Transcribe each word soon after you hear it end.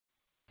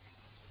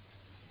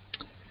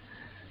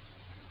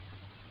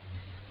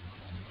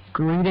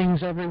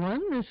Greetings,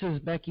 everyone. This is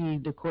Becky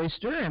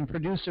DeCoyster and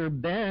producer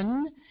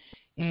Ben,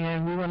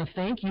 and we want to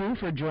thank you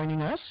for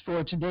joining us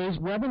for today's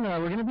webinar.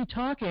 We're going to be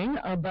talking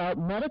about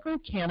medical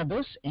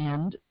cannabis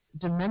and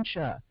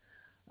dementia.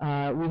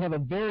 We have a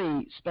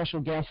very special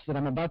guest that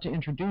I'm about to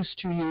introduce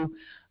to you,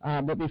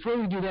 but before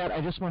we do that, I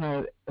just want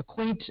to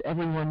acquaint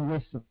everyone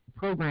with the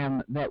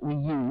program that we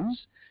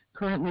use.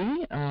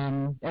 Currently,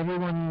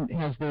 everyone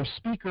has their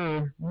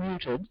speaker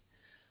muted.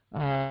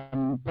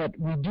 But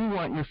we do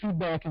want your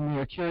feedback, and we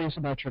are curious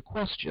about your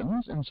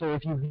questions. And so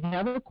if you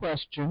have a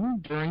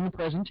question during the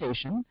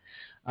presentation,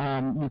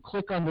 you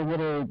click on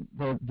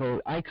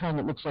the icon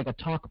that looks like a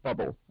talk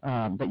bubble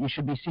that you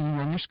should be seeing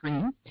on your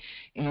screen,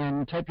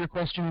 and type your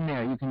question in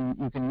there. You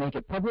can make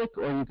it public,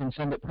 or you can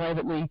send it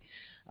privately.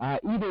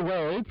 Either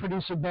way,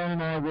 producer Ben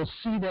and I will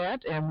see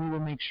that, and we will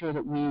make sure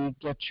that we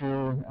get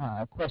your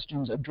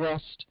questions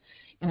addressed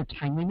in a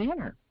timely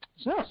manner.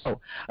 So,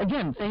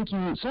 again, thank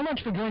you so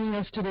much for joining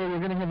us today. We're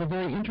going to have a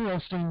very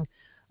interesting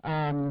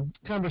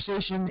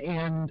conversation,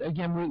 and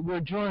again,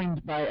 we're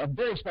joined by a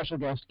very special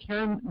guest,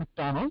 Karen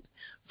McDonald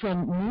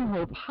from New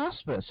Hope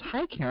Hospice.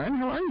 Hi, Karen.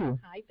 How are you?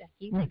 Hi,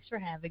 Becky. Thanks for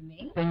having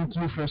me. Thank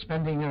you for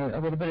spending a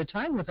little bit of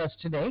time with us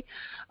today.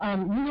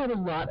 You have a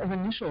lot of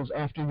initials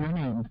after your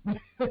name.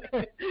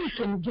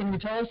 Can you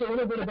tell us a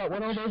little bit about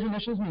what all those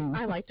initials mean?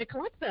 I like to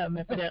collect them,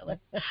 evidently.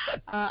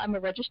 I'm a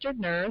registered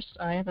nurse.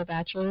 I have a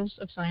bachelor's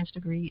of science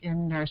degree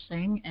in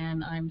nursing,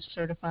 and I'm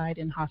certified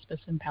in hospice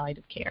and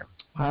palliative care.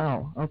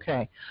 Wow.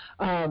 Okay.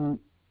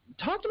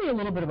 Talk to me a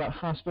little bit about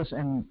hospice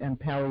and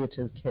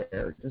palliative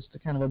care. Just a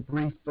kind of a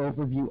brief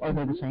overview. Are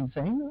they the same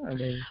thing, or are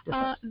they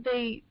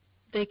different?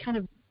 They kind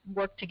of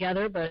work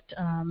together, but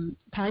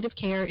palliative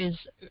care is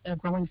a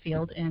growing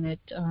field, and it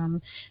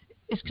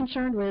is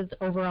concerned with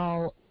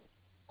overall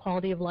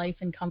quality of life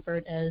and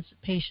comfort as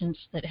patients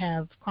that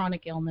have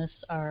chronic illness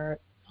are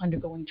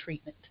undergoing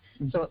treatment.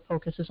 So it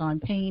focuses on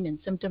pain and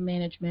symptom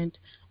management,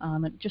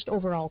 and just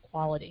overall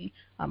quality.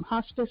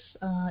 Hospice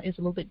is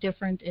a little bit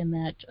different in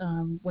that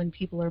when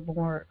people are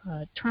more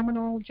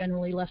terminal,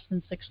 generally less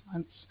than 6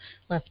 months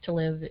left to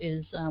live,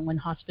 is when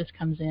hospice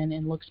comes in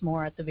and looks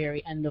more at the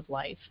very end of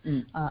life.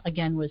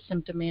 Again, with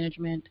symptom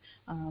management,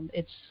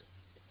 it's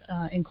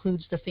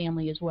includes the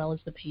family as well as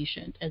the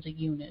patient as a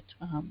unit,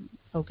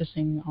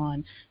 focusing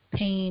on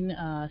pain,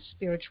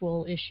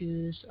 spiritual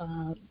issues,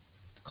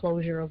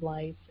 closure of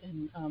life,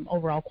 and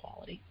overall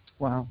quality.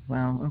 Wow.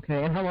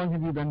 Okay. And how long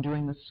have you been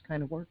doing this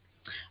kind of work?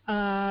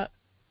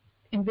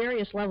 In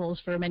various levels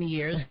for many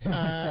years.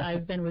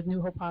 I've been with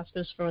New Hope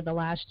Hospice for the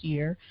last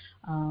year.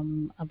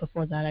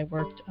 Before that, I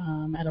worked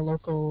at a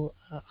local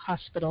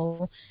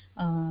hospital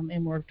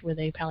and worked with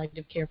a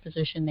palliative care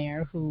physician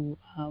there who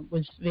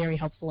was very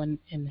helpful in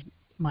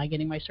my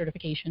getting my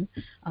certification.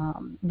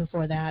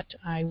 Before that,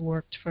 I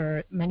worked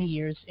for many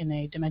years in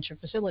a dementia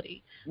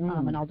facility,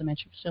 an all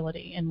dementia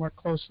facility, and worked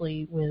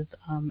closely with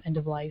end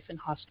of life and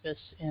hospice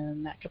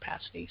in that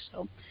capacity.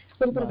 So a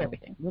little bit of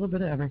everything. A little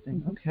bit of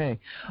everything. Okay.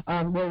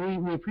 Well,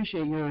 we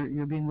appreciate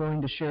your being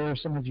willing to share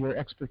some of your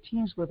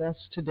expertise with us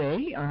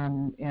today,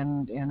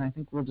 and I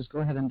think we'll just go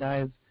ahead and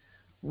dive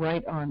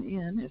right on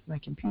in if my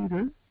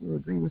computer will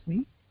agree with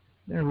me.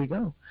 There we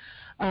go.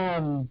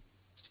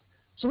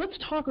 So let's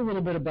talk a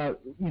little bit about,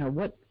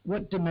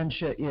 what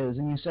dementia is.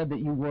 And you said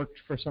that you worked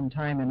for some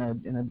time in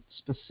a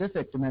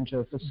specific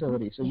dementia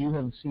facility. So you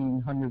have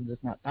seen hundreds, if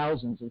not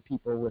thousands, of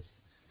people with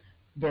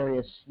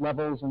various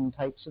levels and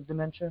types of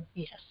dementia?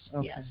 Yes,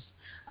 okay. Yes.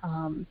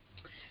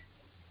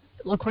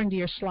 According to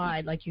your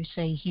slide, like you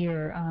say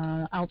here,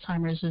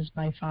 Alzheimer's is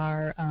by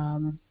far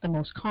the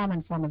most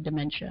common form of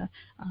dementia.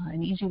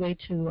 An easy way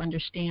to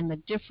understand the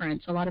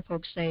difference, a lot of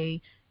folks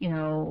say,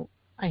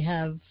 I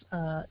have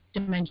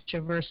dementia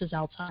versus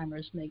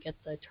Alzheimer's, and they get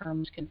the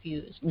terms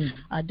confused.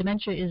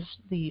 Dementia is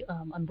the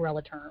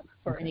umbrella term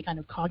for any kind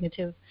of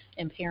cognitive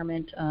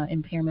impairment,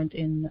 impairment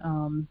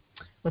in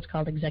what's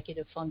called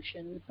executive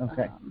function.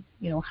 Okay.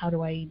 How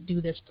do I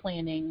do this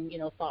planning,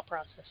 thought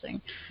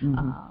processing.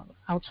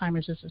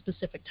 Alzheimer's is a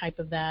specific type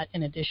of that,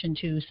 in addition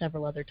to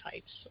several other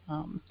types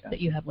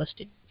that you have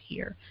listed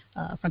here.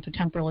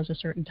 Frontotemporal is a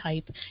certain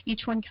type.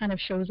 Each one kind of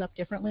shows up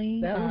differently.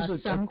 That was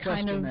a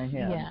question I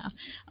had.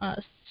 Yeah.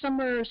 Some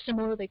are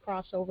similar, they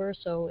cross over,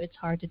 so it's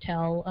hard to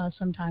tell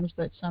sometimes,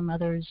 but some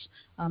others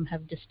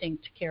have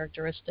distinct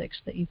characteristics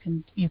that you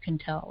can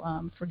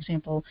tell. For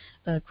example,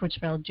 the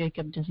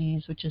Creutzfeldt-Jakob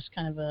disease, which is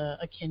kind of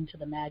akin to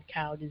the mad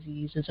cow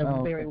disease, is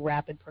a very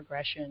rapid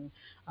progression.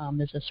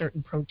 There's a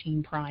certain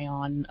protein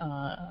prion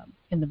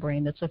in the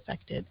brain that's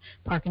affected.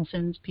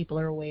 Parkinson's, people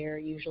are aware,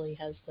 usually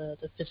has the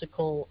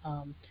physical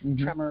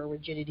tremor,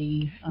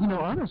 rigidity.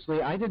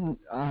 Honestly, I didn't,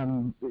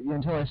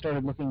 until I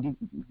started looking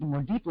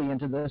more deeply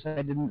into this,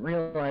 I didn't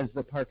realize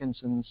that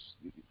Parkinson's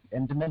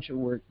and dementia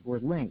were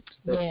linked.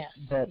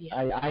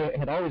 I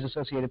had always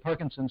associated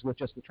Parkinson's with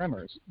just the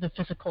tremors. The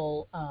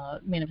physical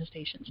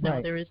manifestations.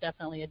 No, there is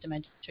definitely a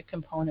dementia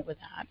component with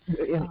that.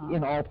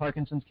 In all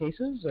Parkinson's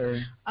cases,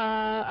 or?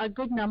 A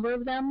good number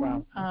of them.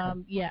 Wow.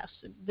 Okay. Yes.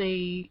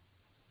 They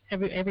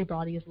every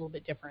body is a little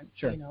bit different,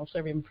 Sure. so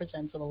everyone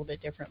presents a little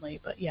bit differently.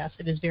 But yes,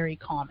 it is very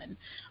common.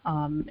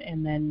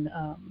 And then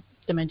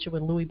dementia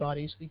with Lewy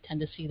bodies, we tend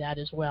to see that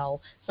as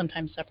well,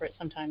 sometimes separate,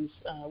 sometimes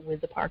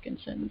with the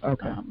Parkinson's.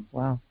 Okay.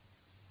 Wow.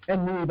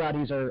 And Lewy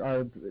bodies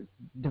are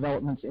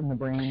developments in the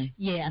brain.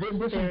 Yes,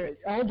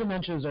 all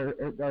dementias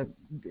are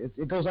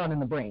it goes on in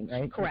the brain,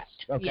 right? Correct.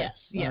 Okay.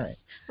 Yes. Right.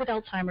 With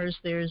Alzheimer's,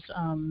 there's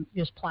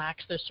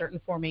plaques. There's certain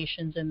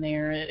formations in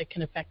there. It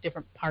can affect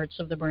different parts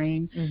of the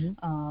brain.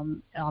 Mm-hmm.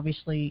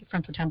 Obviously,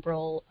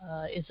 frontotemporal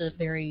is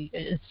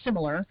it's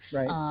similar.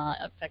 Right.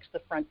 Affects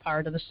the front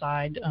part of the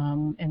side,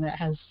 and that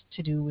has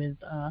to do with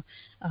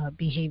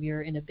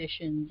behavior,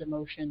 inhibitions,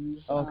 emotions.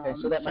 Okay,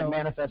 so that might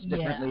manifest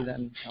differently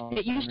than.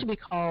 It used to be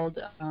called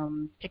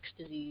Pick's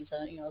disease.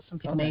 Some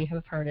people may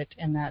have heard it,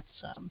 and that's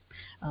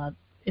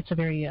it's a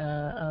very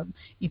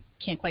you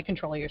can't quite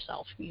control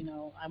yourself.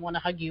 I want to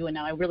hug you, and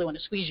now I really want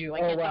to squeeze you. I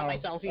can't stop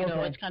myself.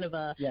 It's kind of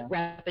a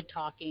rapid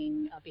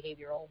talking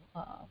behavioral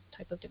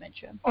type of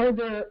dementia. Are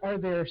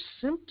there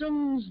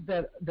symptoms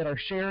that are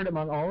shared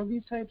among all of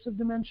these types of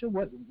dementia?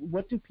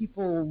 What do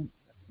people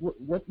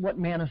what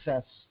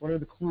manifests? What are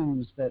the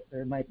clues that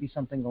there might be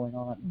something going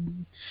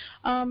on?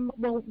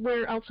 Well,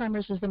 where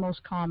Alzheimer's is the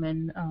most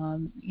common,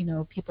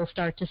 people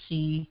start to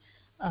see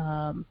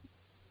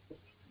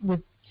with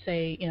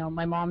say,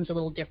 my mom's a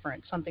little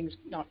different. Something's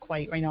not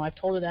quite right. I've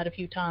told her that a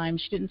few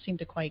times. She didn't seem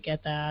to quite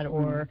get that,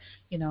 or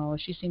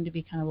she seemed to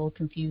be kind of a little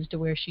confused to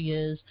where she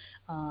is.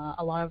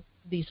 A lot of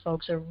these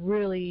folks are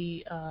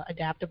really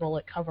adaptable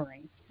at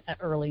covering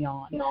early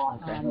on.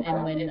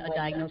 And when a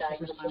diagnosis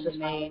is finally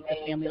made,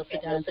 the family will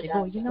sit down and say,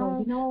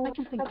 I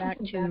can think back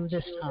to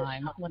this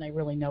time when I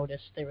really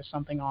noticed there was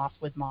something off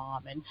with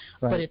mom.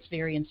 But it's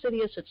very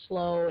insidious, it's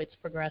slow, it's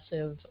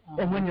progressive.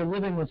 And when you're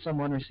living with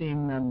someone or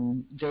seeing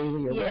them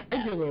daily or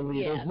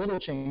regularly, those little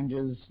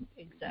changes,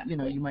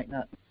 you might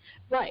not.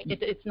 Right.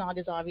 It's not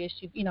as obvious.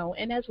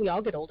 And as we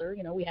all get older,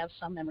 we have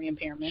some memory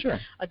impairment. Sure.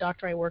 A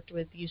doctor I worked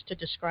with used to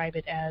describe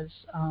it as,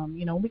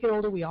 when we get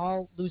older, we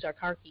all lose our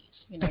car keys.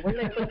 Where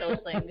do they put those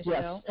things?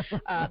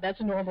 That's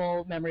a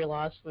normal memory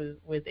loss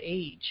with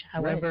age.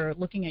 However,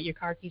 looking at your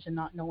car keys and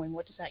not knowing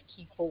what does that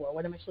key for,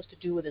 what am I supposed to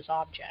do with this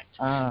object?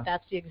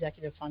 That's the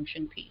executive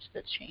function piece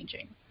that's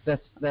changing.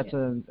 That's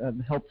a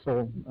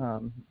helpful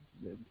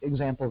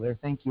example there.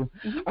 Thank you.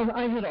 Mm-hmm.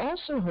 I had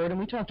also heard, and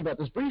we talked about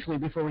this briefly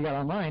before we got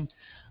online,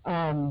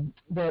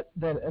 that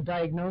a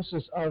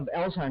diagnosis of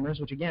Alzheimer's,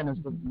 which again is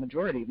the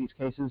majority of these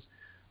cases,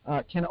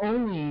 can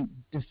only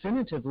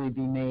definitively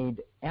be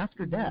made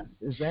after death.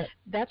 Is that?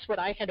 That's what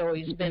I had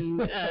always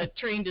been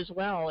trained as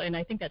well, and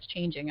I think that's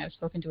changing. I've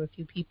spoken to a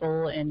few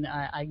people, and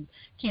I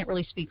can't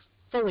really speak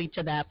fully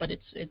to that, but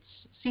it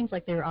seems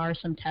like there are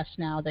some tests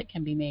now that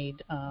can be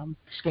made.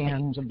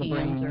 Scans of the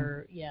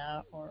brain.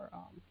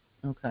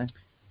 Okay.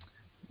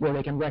 Where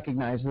they can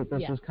recognize that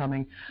this is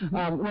coming.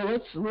 Mm-hmm. Well,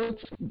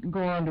 let's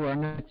go on to our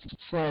next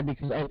slide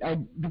because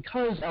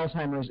because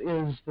Alzheimer's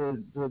is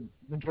the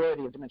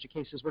majority of dementia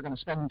cases, we're going to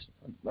spend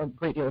a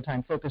great deal of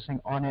time focusing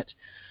on it.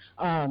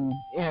 And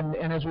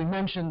as we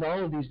mentioned,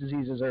 all of these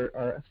diseases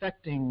are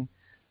affecting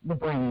the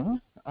brain.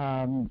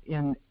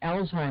 In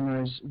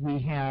Alzheimer's, we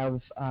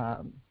have,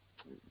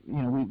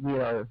 we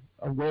are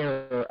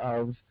aware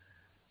of,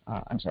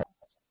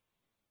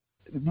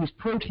 these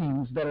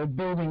proteins that are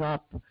building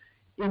up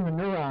in the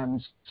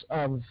neurons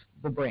of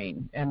the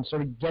brain and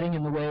sort of getting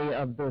in the way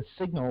of the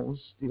signals,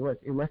 the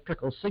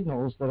electrical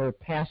signals that are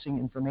passing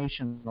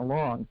information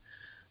along.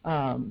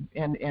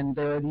 And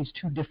there are these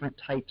two different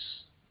types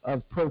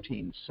of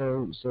proteins.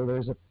 So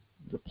there's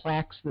the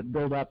plaques that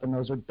build up, and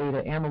those are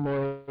beta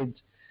amyloids.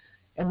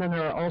 And then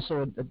there are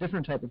also a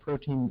different type of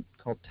protein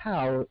called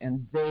tau,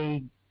 and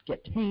they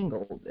get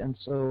tangled. And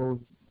so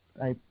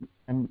if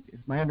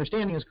my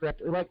understanding is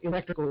correct,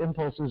 electrical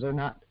impulses are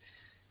not,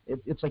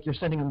 it's like you're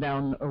sending them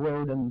down a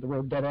road and the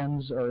road dead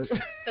ends. Or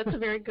That's a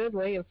very good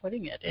way of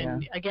putting it.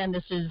 And again,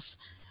 this is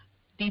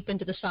deep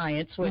into the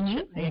science, which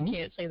I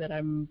can't say that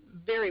I'm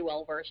very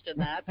well versed in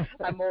that.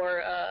 I'm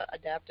more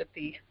adept at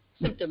the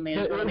symptom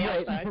management on the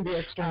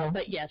outside.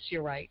 But yes,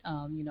 you're right.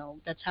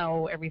 That's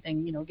how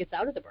everything gets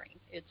out of the brain.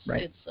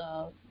 It's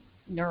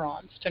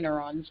neurons to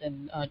neurons,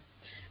 and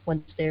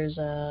once there's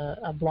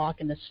a block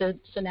in the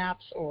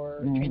synapse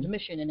or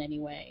transmission in any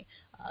way,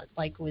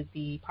 like with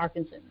the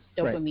Parkinson's,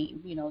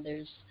 dopamine,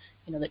 there's,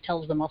 that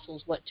tells the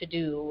muscles what to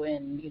do,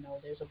 and,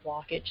 there's a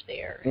blockage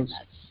there. Those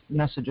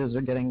messages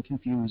are getting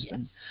confused. Yes.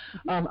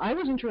 And, I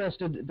was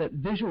interested that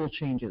visual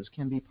changes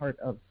can be part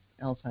of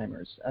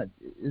Alzheimer's.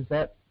 Is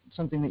that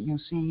something that you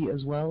see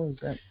as well? Is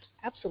that?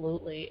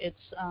 Absolutely.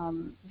 It's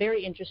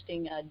very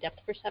interesting.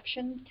 Depth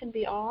perception can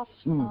be off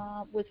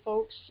with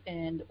folks,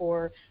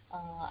 or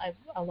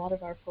a lot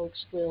of our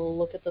folks will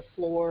look at the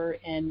floor,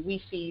 and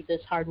we see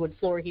this hardwood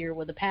floor here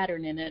with a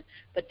pattern in it,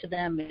 but to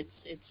them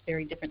it's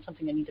very different,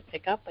 something I need to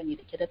pick up, I need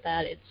to get at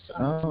that. It's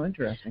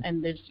interesting.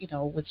 And there's,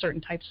 with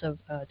certain types of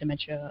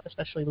dementia,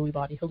 especially Lewy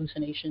body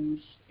hallucinations,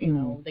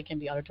 they can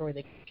be auditory,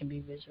 they can be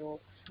visual.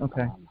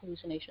 Okay.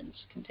 Hallucinations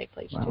can take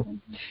place too.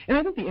 And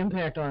I think the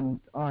impact on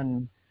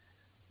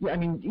Yeah, I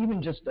mean,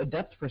 even just a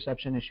depth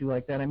perception issue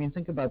like that. I mean,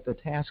 think about the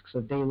tasks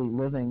of daily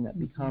living that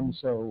become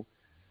so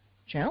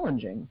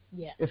challenging.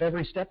 Yeah. If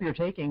every step you're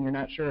taking, you're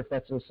not sure if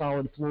that's a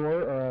solid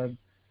floor or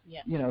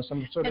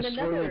some sort of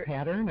swirly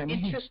pattern. I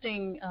mean,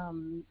 interesting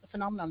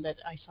phenomenon that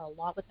I saw a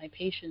lot with my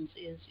patients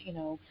is,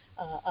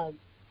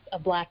 a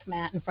black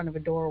mat in front of a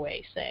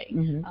doorway, say.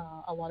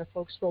 A lot of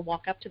folks will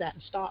walk up to that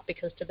and stop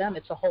because to them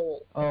it's a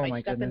hole. Oh, if my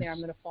I step goodness. in there, I'm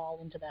going to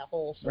fall into that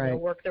hole. So Right. they'll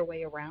work their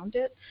way around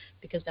it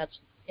because that's,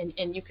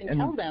 and you can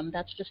tell them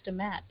that's just a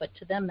mat, but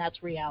to them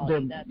that's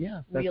reality.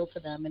 That's real to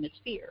them, and it's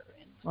fear.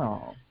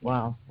 Oh,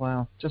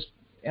 wow. Just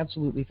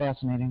absolutely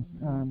fascinating.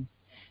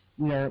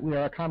 We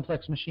are a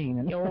complex machine,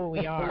 and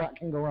we are. a lot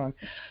can go wrong.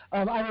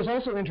 I was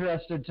also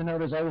interested to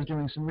note, as I was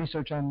doing some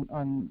research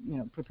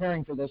on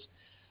preparing for this,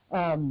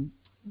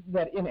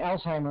 that in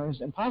Alzheimer's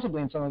and possibly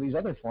in some of these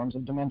other forms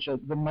of dementia,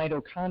 the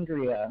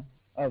mitochondria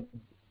of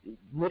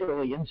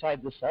literally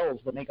inside the cells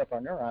that make up our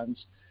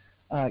neurons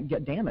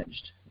get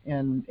damaged.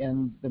 And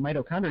the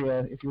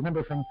mitochondria, if you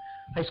remember from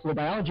high school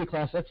biology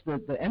class, that's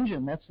the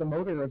engine, that's the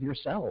motor of your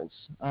cells.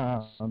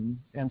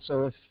 And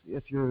so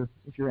if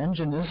your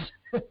engine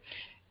is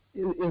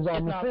is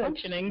on the not fix,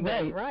 functioning,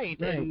 right.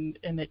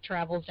 And it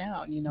travels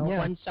down.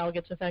 One cell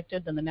gets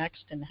affected, then the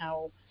next, and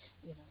how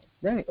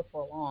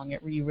before long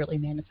it really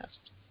manifests.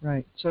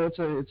 Right. So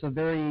it's a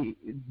very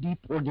deep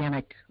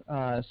organic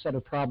set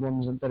of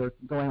problems that are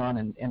going on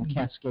and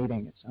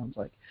cascading, it sounds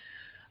like.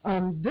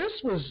 This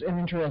was an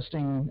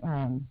interesting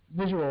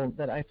visual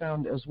that I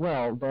found as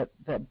well,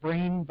 that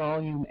brain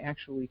volume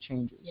actually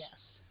changes. Yes.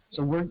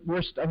 So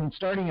we're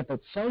starting at the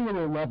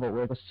cellular level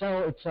where the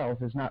cell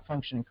itself is not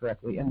functioning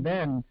correctly, and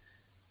then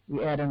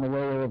we add in the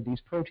layer of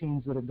these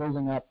proteins that are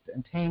building up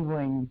and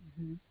tangling,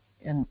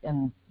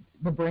 and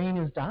the brain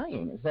is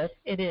dying. Is that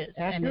it is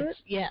accurate?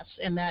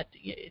 And that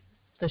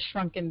the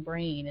shrunken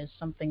brain is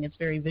something that's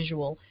very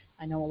visual.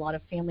 I know a lot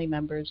of family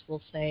members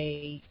will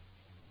say,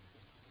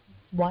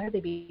 why are they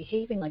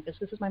behaving like this?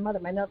 This is my mother.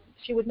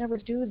 She would never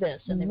do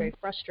this. And they're very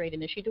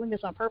frustrated. Is she doing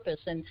this on purpose?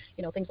 And,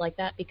 things like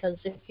that. Because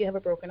if you have a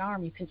broken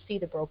arm, you can see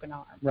the broken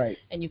arm. Right.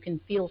 And you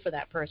can feel for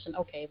that person.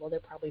 Okay, well, they're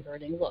probably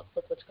hurting. Look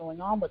what's going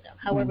on with them.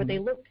 However, they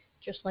look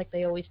just like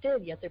they always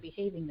did, yet they're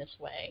behaving this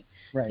way.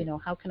 Right.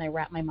 How can I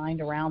wrap my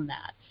mind around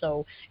that?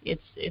 So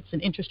it's an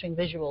interesting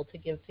visual to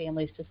give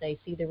families to say,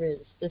 see,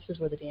 this is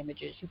where the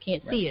damage is. You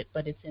can't see it,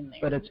 but it's in there.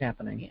 But it's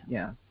happening.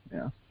 Yeah.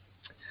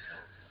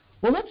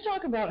 Well, let's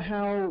talk about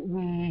how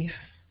we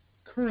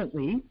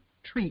currently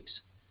treat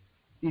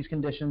these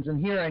conditions.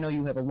 And here I know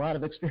you have a lot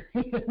of experience,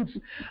 in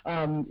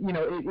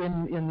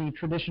the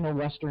traditional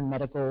Western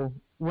medical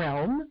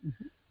realm.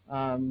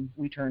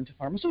 We turn to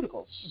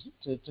pharmaceuticals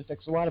to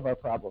fix a lot of our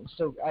problems.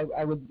 So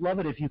I would love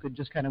it if you could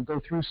just kind of go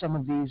through some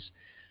of these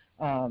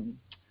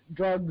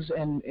drugs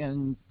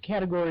and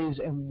categories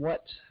and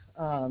what,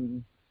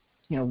 when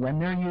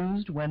they're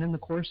used, when in the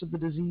course of the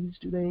disease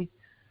do they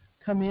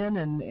come in,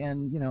 and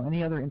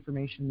any other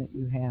information that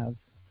you have.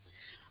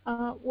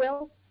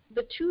 Well,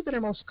 the two that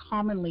are most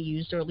commonly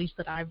used, or at least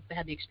that I've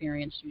had the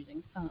experience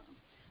using,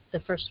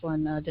 the first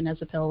one,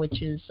 donezepam,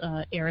 which is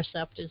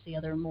Aricept, is the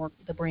other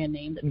the brand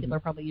name that people are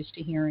probably used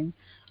to hearing.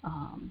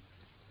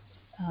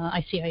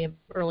 I have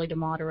early to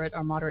moderate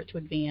or moderate to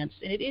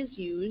advanced, and it is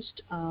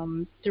used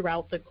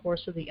throughout the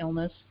course of the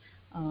illness.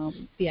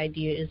 The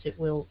idea is it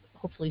will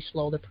hopefully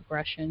slow the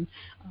progression.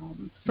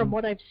 From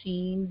what I've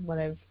seen,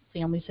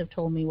 families have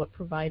told me, what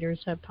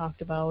providers have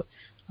talked about,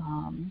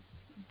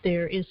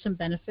 there is some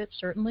benefit,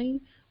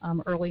 certainly,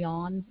 early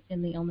on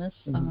in the illness.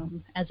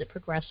 As it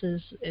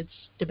progresses,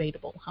 it's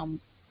debatable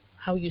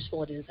how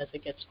useful it is as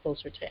it gets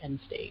closer to end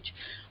stage.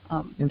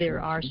 There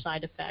are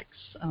side effects.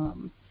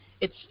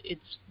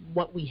 It's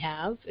what we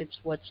have. It's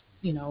what's,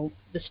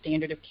 the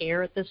standard of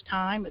care at this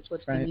time. It's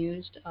what's being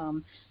used.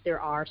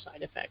 There are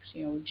side effects.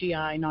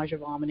 GI, nausea,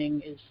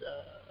 vomiting is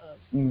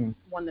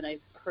one that I've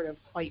heard of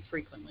quite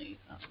frequently.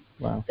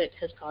 That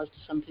has caused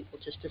some people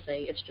just to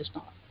say it's just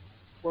not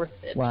worth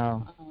it.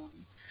 Wow.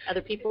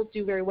 Other people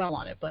do very well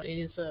on it, but it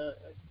is a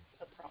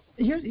problem.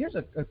 Here's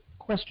a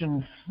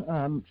question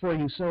for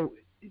you. So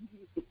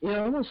it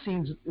almost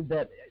seems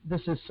that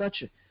this is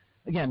such,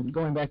 again,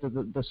 going back to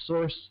the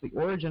source, the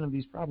origin of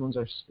these problems,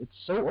 it's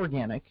so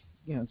organic,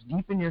 it's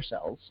deep in your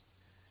cells,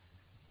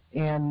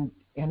 and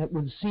it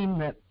would seem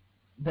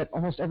that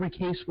almost every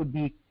case would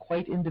be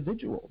quite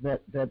individual,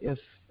 that if,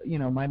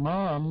 my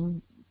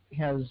mom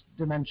has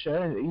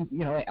dementia,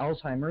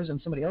 Alzheimer's,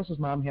 and somebody else's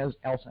mom has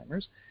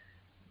Alzheimer's,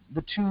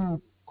 the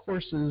two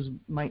courses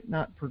might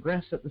not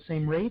progress at the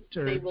same rate?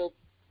 Or they will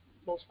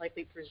most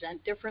likely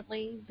present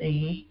differently.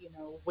 They,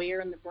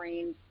 where in the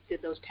brain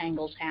did those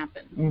tangles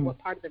happen? What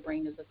part of the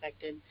brain is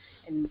affected,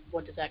 and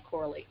what does that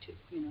correlate to?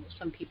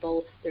 Some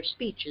people, their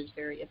speech is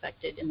very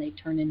affected, and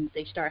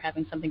they start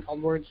having something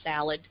called word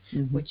salad,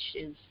 which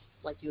is,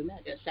 like you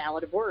imagine, a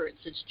salad of words.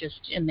 It's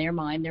just, in their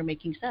mind, they're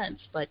making sense,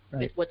 but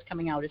what's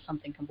coming out is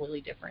something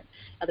completely different.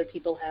 Other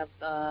people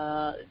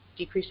have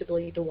decreased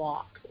ability to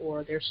walk,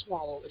 or their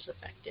swallow is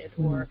affected,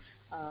 or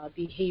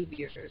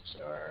behaviors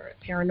or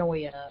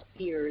paranoia,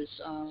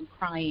 fears,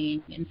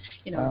 crying, and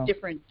Wow.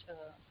 different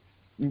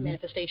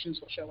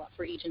manifestations will show up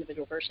for each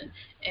individual person.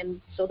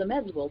 And so the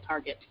meds will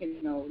target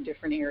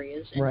different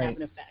areas and Right. have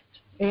an effect.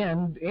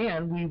 And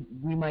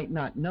we might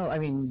not know. I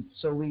mean,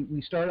 so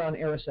we start on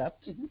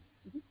Aricept,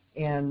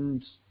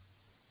 and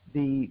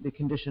the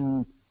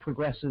condition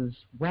progresses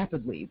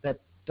rapidly. That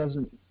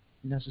doesn't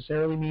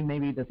necessarily mean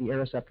maybe that the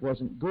Aricept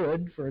wasn't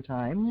good for a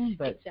time,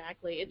 but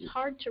Exactly. It's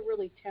hard to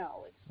really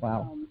tell.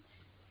 wow.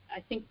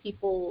 I think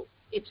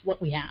it's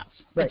what we have.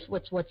 Right.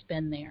 It's what's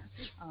been there.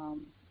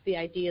 The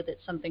idea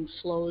that something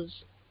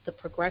slows the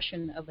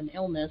progression of an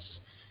illness,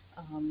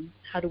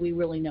 how do we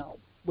really know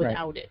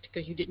without it?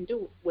 Because you didn't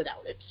do it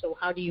without it. So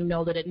how do you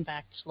know that it in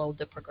fact slowed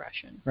the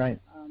progression? Right.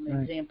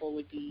 An example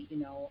would be,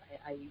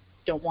 I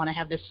don't want to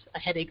have a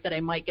headache that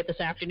I might get this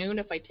afternoon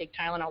if I take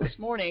Tylenol this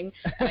morning.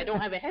 I don't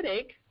have a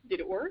headache. Did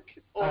it work?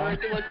 Or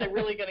was I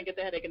really going to get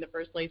the headache in the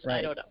first place? Right.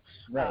 I don't know.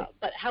 Right.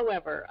 But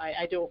however,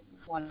 I don't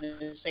want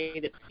to say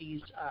that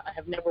these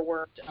have never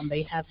worked.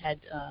 They have had,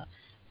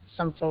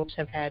 some folks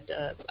have had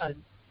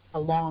a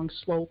long,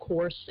 slow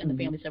course, and the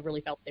families have really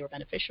felt they were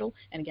beneficial.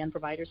 And again,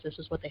 providers, this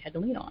is what they had to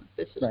lean on.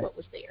 This is what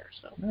was there.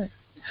 So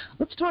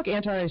let's talk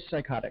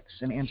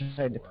antipsychotics and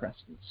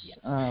antidepressants. Yes.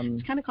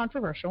 It's kind of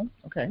controversial.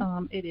 Okay.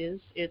 It is.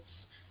 It's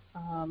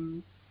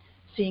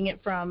seeing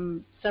it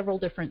from several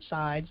different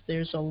sides.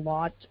 There's a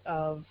lot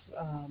of,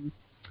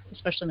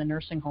 especially in the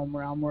nursing home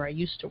realm where I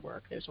used to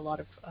work, there's a lot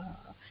of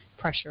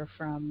pressure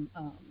from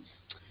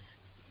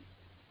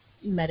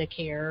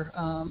Medicare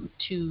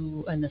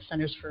and the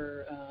Centers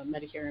for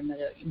Medicare and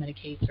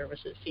Medicaid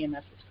Services,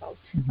 CMS it's called,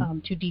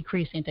 to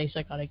decrease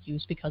antipsychotic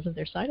use because of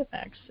their side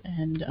effects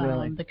and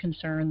the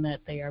concern that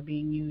they are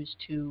being used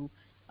to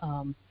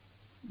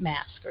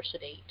mask or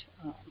sedate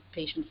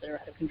patients that are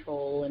out of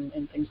control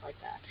and things like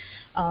that.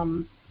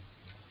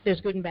 There's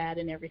good and bad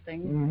in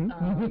everything.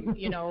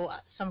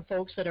 Some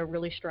folks that are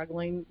really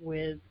struggling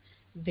with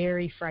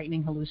very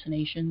frightening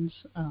hallucinations,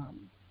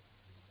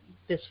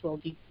 this will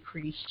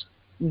decrease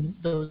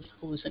those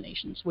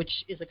hallucinations,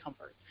 which is a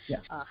comfort. Yeah.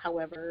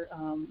 However,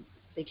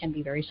 they can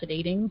be very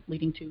sedating,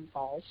 leading to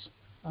falls.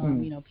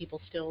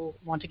 People still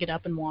want to get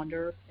up and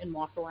wander and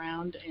walk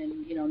around,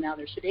 and now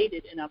they're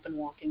sedated and up and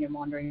walking and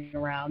wandering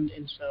around,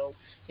 and so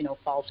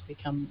falls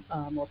become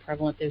more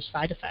prevalent. There's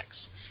side effects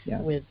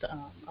with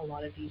a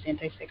lot of these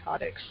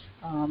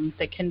antipsychotics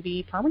that can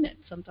be permanent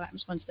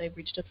sometimes once they've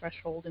reached a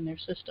threshold in their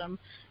system.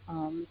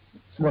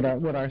 What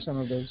are some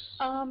of those?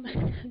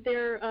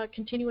 They're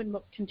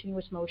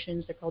continuous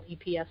motions. They're called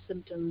EPS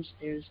symptoms.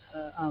 There's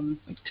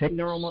tics, kind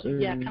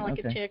of like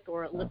a tick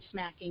or lip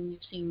smacking.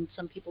 You've seen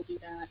some people do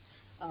that.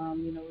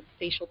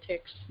 Facial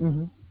tics.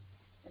 And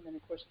then,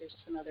 of course, there's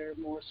some other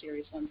more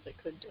serious ones that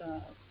could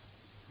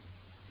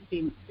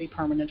be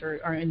permanent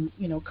or in,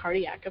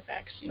 cardiac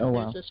effects.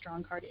 There's a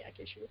strong cardiac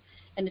issue.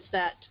 And it's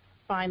that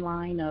fine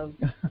line of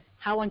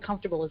how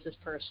uncomfortable is this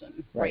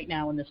person right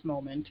now in this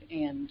moment,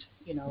 and,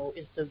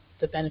 is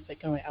the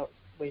benefit going to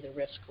outweigh the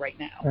risk right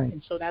now? Right.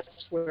 And so that's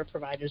where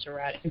providers are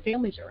at and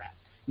families are at,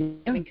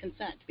 having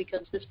consent,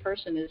 because this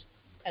person is,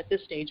 at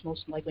this stage,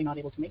 most likely not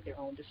able to make their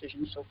own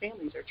decisions. So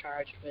families are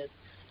charged with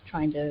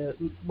trying to,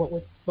 what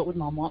would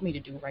mom want me to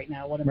do right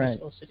now? What am I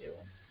supposed to do?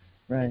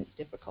 Right. It's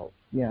difficult.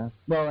 Yeah.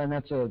 Well, and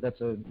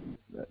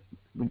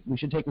we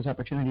should take this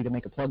opportunity to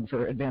make a plug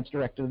for advanced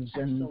directives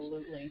and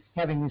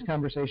having these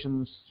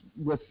conversations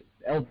with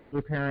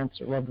elder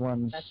parents or loved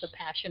ones. That's a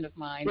passion of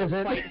mine. Is I'm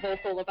it? quite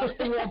vocal about it.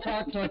 Well,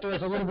 talk to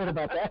us a little bit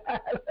about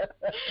that.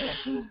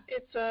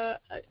 It's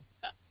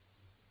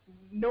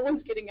no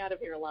one's getting out of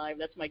here alive.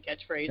 That's my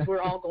catchphrase.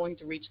 We're all going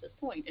to reach this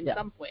point in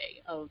some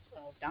way of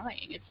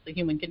dying. It's the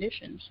human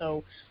condition.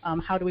 So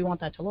how do we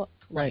want that to look?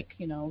 Right.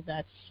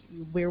 That's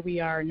where we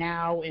are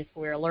now. If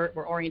we're alert,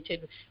 we're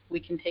oriented, we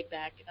can take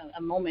back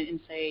a moment and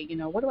say,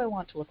 what do I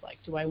want to look like?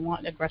 Do I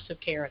want aggressive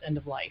care at end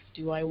of life?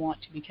 Do I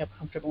want to be kept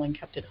comfortable and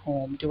kept at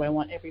home? Do I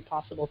want every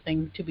possible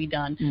thing to be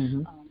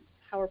done?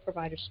 How are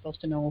providers supposed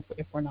to know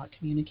if we're not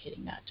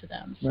communicating that to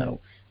them? So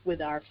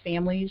with our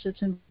families,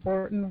 it's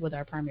important. With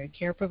our primary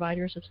care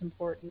providers, it's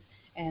important.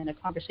 And a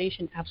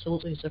conversation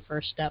absolutely is the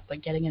first step,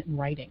 but getting it in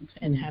writing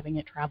and having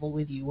it travel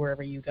with you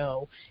wherever you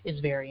go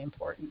is very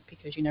important,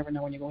 because you never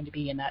know when you're going to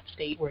be in that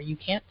state where you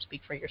can't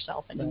speak for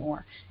yourself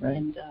anymore. Right.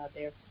 And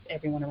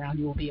everyone around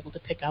you will be able to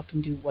pick up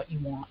and do what you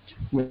want.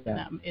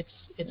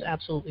 It's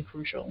absolutely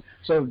crucial.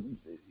 So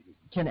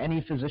can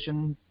any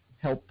physician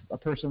help a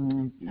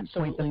person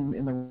point them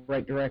in the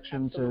right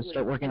direction to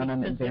start working on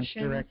an advanced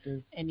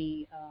directive?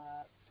 Any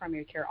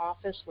primary care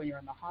office, when you're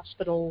in the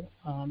hospital,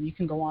 you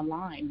can go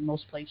online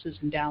most places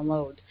and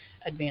download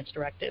advanced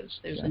directives.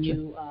 There's a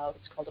new,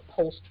 it's called a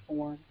POST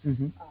form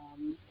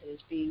that is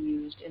being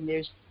used, and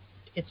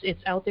it's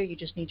out there. You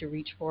just need to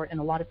reach for it.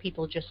 And a lot of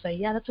people just say,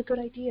 yeah, that's a good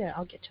idea.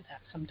 I'll get to that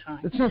sometime.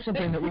 It's not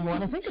something that we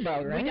want to think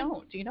about, right?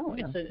 We don't.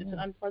 It's an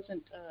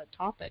unpleasant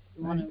topic.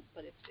 We want to,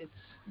 but it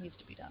needs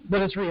to be done.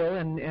 But it's real,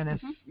 and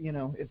if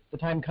if the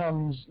time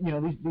comes,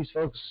 these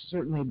folks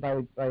certainly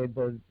by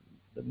the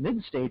the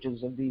mid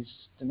stages of these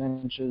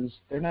dementias,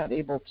 they're not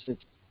able to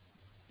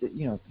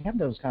have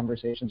those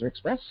conversations or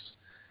express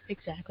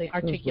exactly,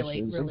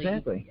 articulate really.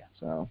 Exactly. Yeah.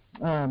 So,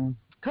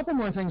 a couple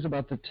more things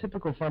about the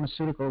typical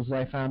pharmaceuticals that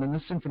I found, and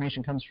this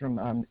information comes from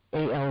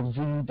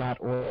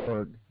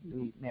ALZ.org,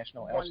 the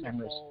National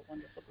Alzheimer's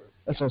wonderful group.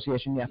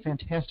 Association. Yeah,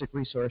 fantastic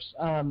resource.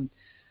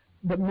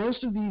 But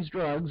most of these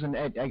drugs, and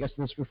I guess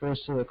this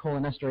refers to the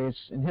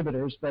cholinesterase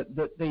inhibitors, but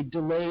they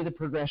delay the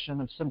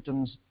progression of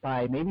symptoms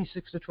by maybe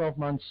 6 to 12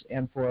 months,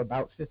 and for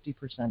about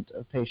 50%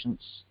 of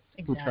patients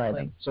who try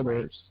them. So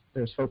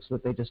there's folks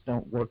that they just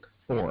don't work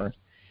for.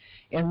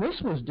 And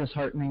this was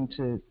disheartening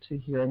to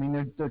hear. I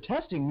mean, they're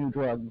testing new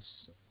drugs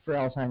for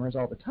Alzheimer's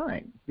all the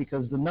time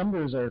because the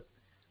numbers are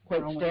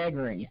quite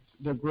staggering. Yes.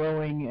 They're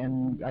growing,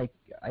 and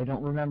I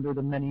don't remember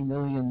the many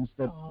millions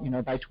that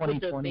by 2020.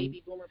 With the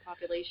baby boomer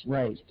population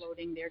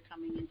exploding, they're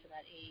coming into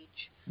that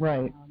age.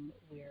 Right.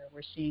 Where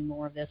we're seeing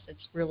more of this.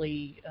 It's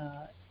really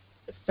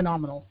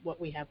phenomenal what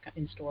we have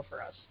in store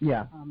for us.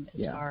 Yeah.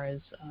 As far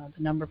as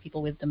the number of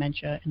people with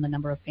dementia and the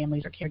number of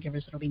families or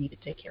caregivers that will be needed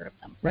to take care of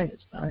them. Right. As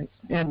well. Right.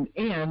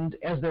 And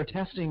as they're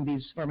testing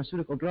these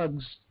pharmaceutical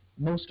drugs,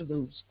 most of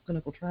those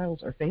clinical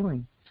trials are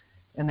failing,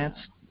 and that's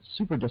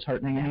super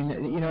disheartening.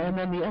 Absolutely. I mean, and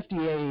then the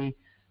FDA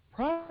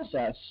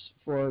process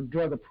for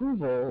drug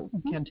approval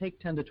can take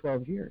 10 to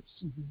 12 years.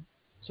 Mm-hmm.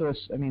 So,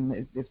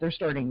 if they're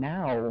starting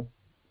now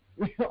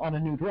on a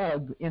new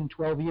drug in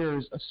 12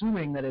 years,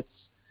 assuming that it's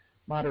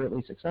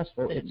moderately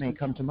successful, it may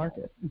come to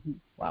market. Mm-hmm.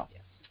 Wow.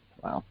 Yes.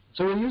 Wow.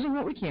 So we're using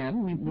what we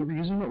can. We're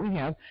using what we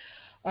have.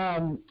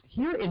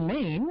 Here in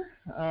Maine,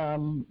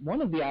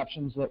 one of the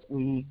options that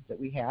we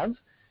have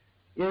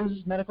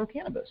is medical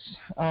cannabis.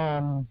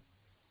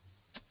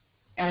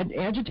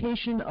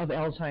 Agitation of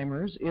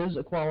Alzheimer's is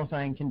a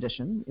qualifying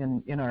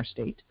condition in our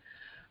state.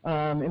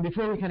 And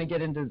before we kind of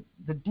get into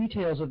the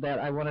details of that,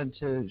 I wanted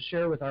to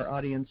share with our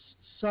audience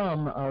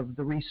some of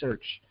the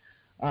research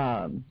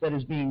that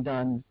is being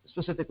done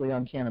specifically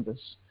on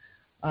cannabis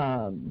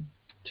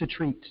to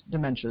treat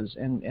dementias,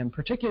 and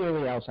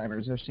particularly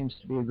Alzheimer's. There seems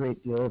to be a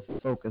great deal of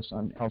focus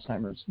on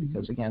Alzheimer's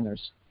because, again,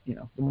 there's,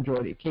 the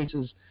majority of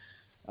cases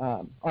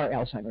are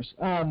Alzheimer's.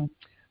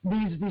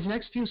 These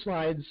next few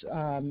slides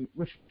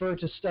refer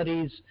to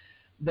studies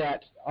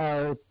that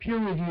are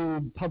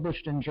peer-reviewed,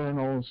 published in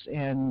journals,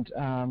 and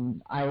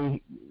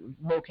I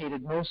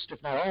located most,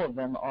 if not all of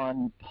them,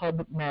 on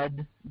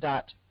PubMed.com,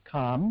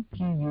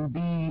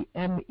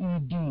 PubMed.com,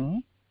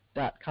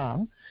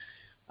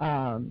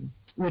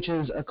 which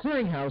is a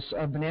clearinghouse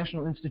of the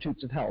National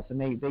Institutes of Health, and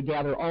they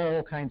gather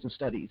all kinds of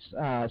studies.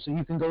 So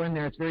you can go in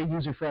there. It's very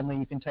user-friendly.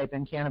 You can type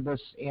in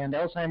cannabis and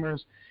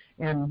Alzheimer's,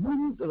 and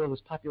it'll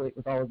just populate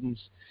with all of these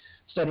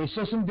studies.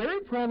 So some very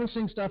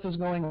promising stuff is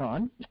going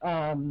on.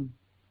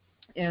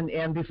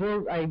 And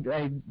before I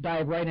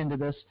dive right into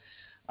this,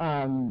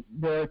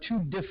 there are two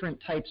different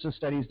types of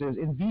studies. There's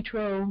in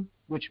vitro,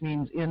 which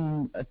means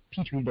in a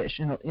petri dish,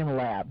 in a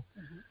lab,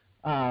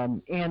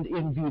 and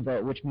in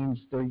vivo, which means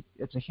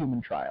it's a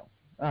human trial.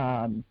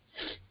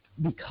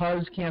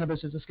 Because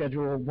cannabis is a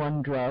Schedule I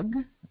drug,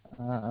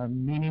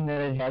 meaning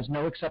that it has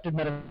no accepted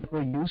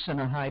medical use and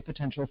a high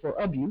potential for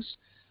abuse,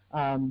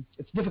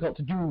 it's difficult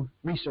to do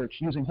research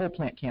using whole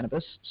plant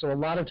cannabis. So a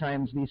lot of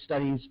times these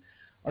studies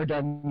are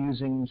done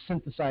using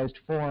synthesized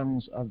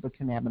forms of the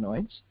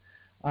cannabinoids.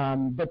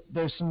 But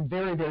there's some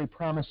very, very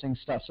promising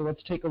stuff. So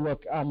let's take a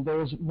look. There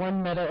was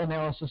one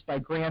meta-analysis by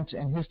Grant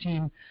and his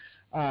team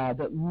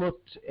that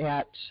looked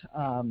at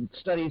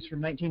studies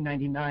from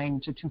 1999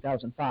 to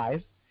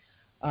 2005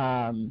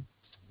 and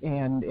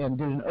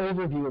did an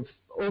overview of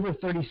over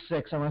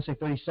 36, I want to say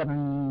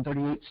 37,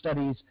 38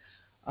 studies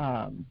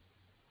of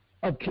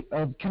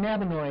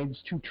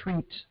cannabinoids to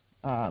treat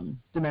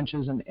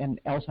dementias and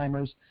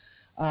Alzheimer's.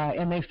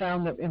 And they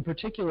found that, in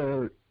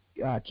particular,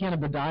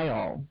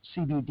 cannabidiol,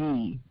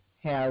 CBD,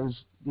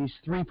 has these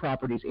three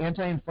properties: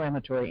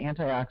 anti-inflammatory,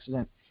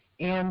 antioxidant,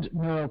 and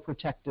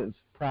neuroprotective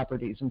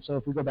properties. And so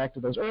if we go back to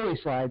those early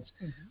slides,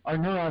 our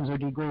neurons are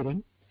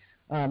degrading.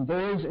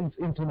 There is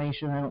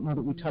inflammation. I don't know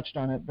that we touched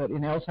on it, but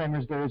in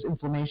Alzheimer's there is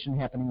inflammation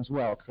happening as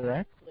well,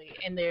 correct?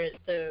 And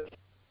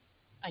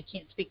I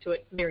can't speak to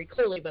it very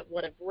clearly, but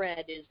what I've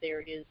read is there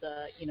is,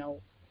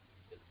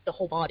 the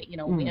whole body.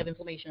 When we have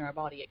inflammation in our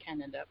body, it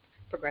can end up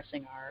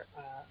progressing our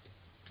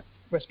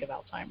risk of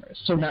Alzheimer's.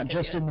 So not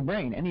just in the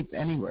brain,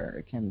 anywhere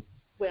it can.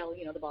 Well,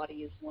 the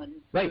body is one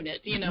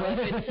unit,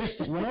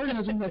 one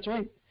organism, that's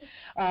right.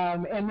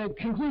 And the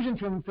conclusion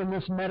from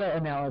this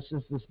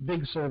meta-analysis, this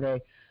big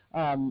survey,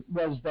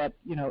 was that,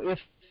 if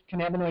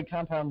cannabinoid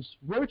compounds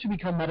were to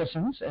become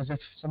medicines, as if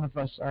some of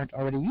us aren't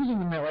already using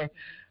them that way,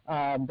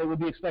 they would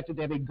be expected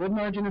to have a good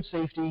margin of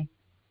safety,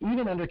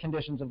 even under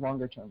conditions of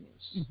longer-term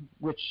use,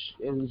 which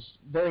is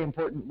very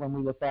important when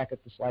we look back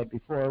at the slide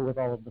before with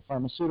all of the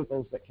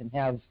pharmaceuticals that can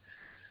cause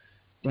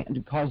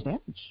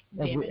damage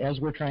as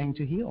we're trying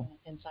to heal.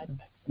 And side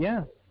effects.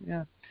 Yeah.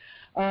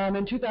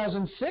 In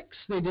 2006,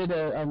 they did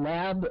a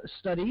lab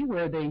study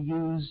where they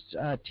used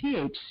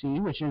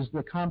THC, which is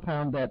the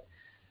compound that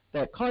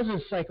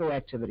causes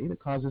psychoactivity, that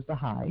causes the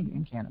high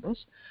in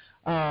cannabis,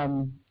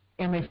 And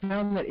they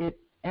found that it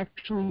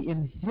actually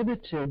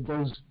inhibited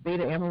those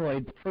beta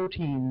amyloid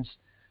proteins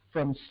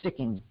from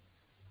sticking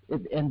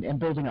and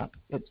building up.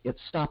 It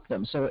stopped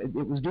them. So it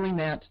was doing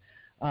that,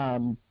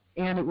 and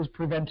it was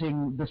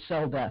preventing the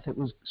cell death. It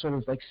was sort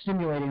of like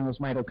stimulating those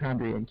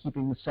mitochondria and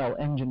keeping the cell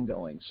engine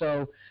going.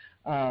 So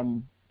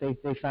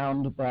they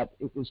found that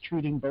it was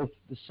treating both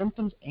the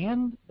symptoms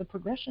and the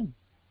progression.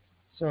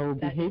 So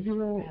that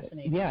behavioral,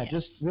 yeah,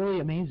 just really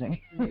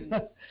amazing.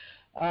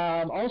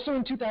 Mm-hmm. Also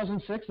in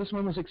 2006, this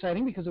one was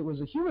exciting because it was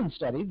a human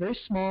study, very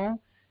small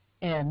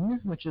N,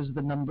 which is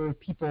the number of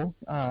people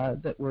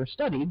that were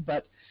studied,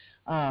 but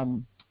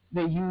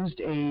they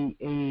used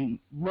a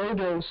low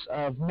dose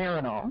of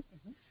Marinol,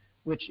 mm-hmm.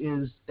 which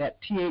is that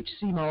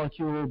THC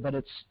molecule, but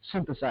it's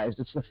synthesized.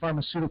 It's the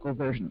pharmaceutical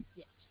version.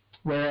 Yes.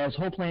 Whereas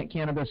whole plant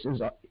cannabis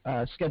is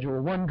a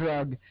Schedule 1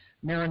 drug,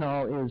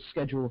 Marinol is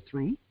Schedule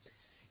 3.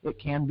 It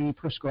can be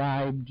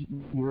prescribed,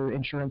 your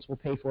insurance will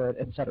pay for it,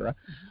 et cetera.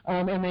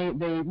 Mm-hmm.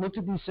 And they looked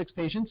at these 6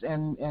 patients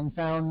and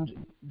found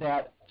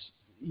that,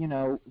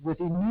 with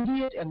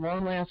immediate and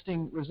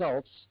long-lasting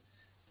results,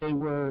 they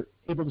were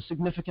able to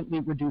significantly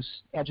reduce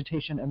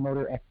agitation and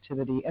motor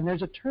activity. And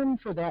there's a term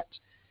for that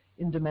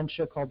in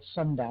dementia called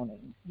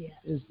sundowning. Yes.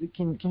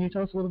 Can you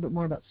tell us a little bit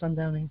more about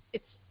sundowning?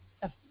 It's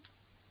a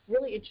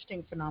really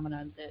interesting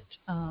phenomenon that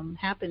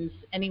happens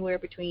anywhere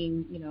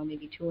between,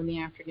 maybe 2 in the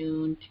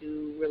afternoon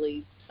to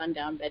really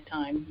sundown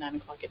bedtime, 9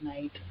 o'clock at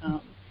night,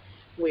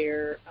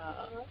 where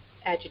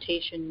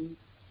agitation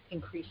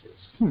increases.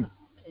 And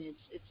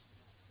it's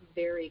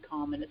very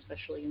common,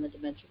 especially in the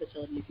dementia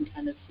facility. You can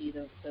kind of see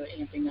the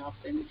amping up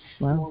and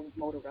more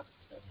motor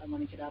restlessness. I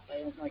want to get up.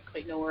 I don't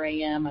quite know where I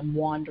am. I'm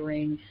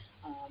wandering.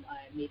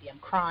 Maybe I'm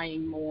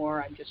crying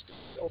more. I'm just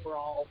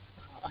overall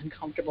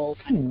uncomfortable,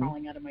 kind of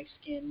crawling out of my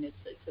skin.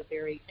 It's a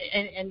very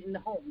and in the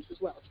homes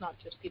as well. It's not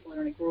just people that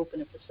are in a group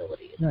in a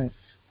facility. Right.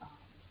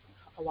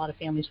 A lot of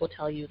families will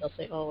tell you, they'll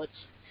say,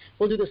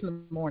 we'll do this in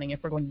the morning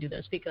if we're going to do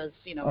this because,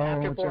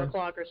 after 4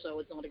 o'clock or so,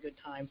 it's not a good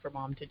time for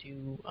mom to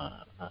do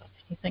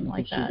anything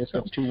like that. She just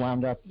gets too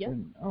wound up. Yep.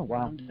 Oh,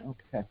 wow.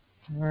 Okay.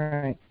 All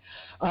right.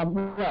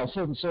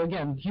 So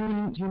again,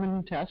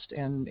 human test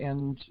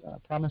and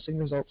promising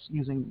results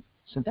using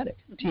synthetic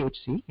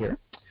THC here.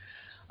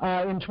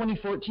 In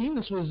 2014,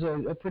 this was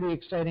a pretty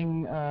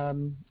exciting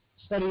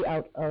study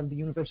out of the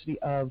University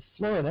of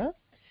Florida.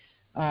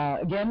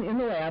 Again, in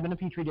the lab in a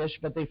petri dish,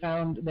 but they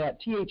found that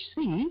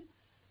THC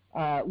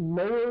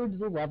lowered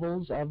the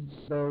levels of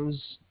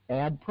those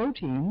bad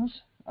proteins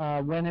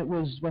when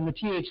the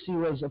THC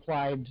was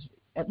applied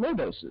at low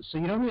doses. So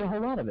you don't need a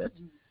whole lot of it,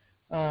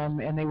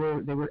 and they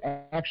were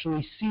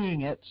actually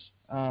seeing it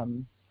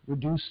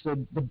reduce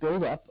the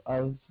buildup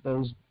of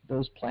those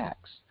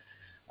plaques.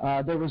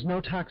 There was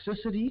no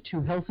toxicity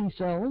to healthy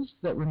cells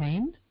that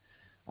remained,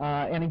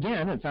 and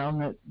again, it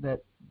found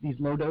that these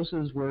low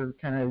doses were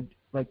kind of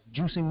like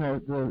juicing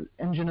the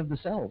engine of the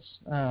cells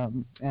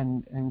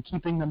and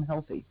keeping them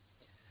healthy.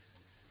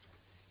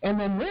 And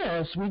then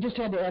we just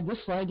had to add this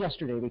slide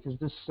yesterday because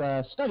this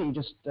study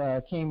just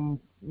came,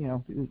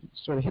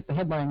 sort of hit the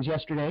headlines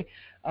yesterday.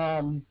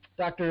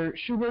 Dr.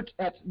 Schubert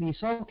at the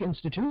Salk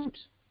Institute,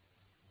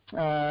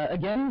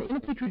 again in a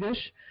petri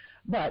dish,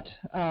 but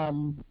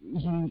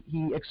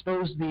he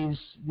exposed these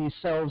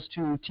cells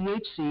to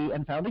THC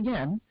and found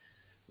again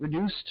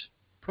reduced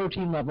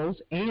protein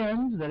levels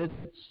and that it's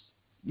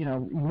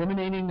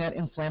eliminating that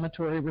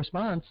inflammatory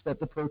response that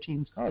the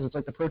proteins cause. It's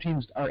like the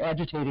proteins are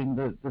agitating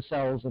the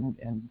cells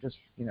and just,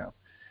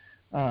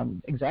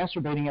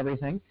 exacerbating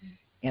everything.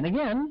 And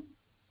again,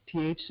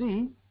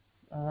 THC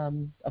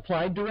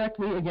applied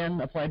directly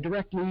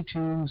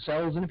to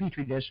cells in a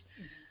petri dish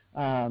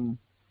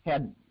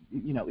had,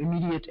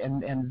 immediate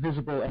and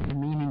visible and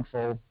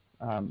meaningful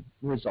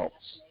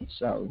results.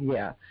 So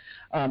yeah,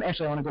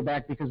 actually I want to go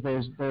back because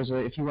there's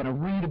if you want to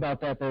read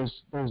about that,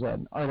 there's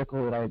an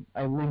article that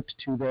I linked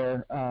to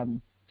there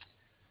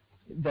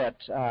that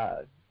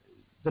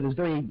is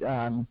very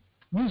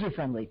user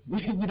friendly.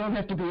 You don't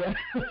have to be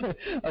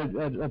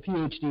a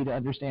PhD to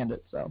understand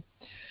it. So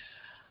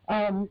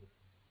I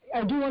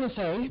do want to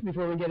say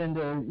before we get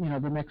into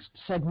the next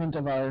segment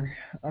of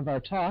our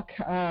talk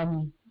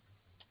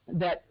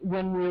that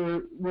when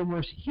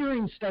we're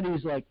hearing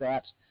studies like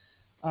that.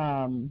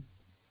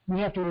 We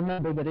have to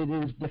remember that it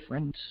is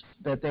different,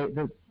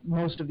 that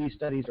most of these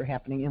studies are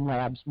happening in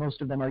labs.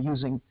 Most of them are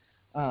using,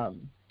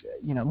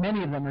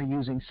 many of them are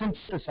using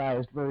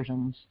synthesized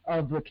versions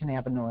of the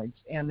cannabinoids,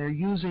 and they're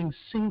using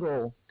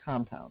single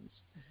compounds.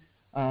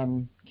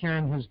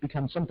 Karen has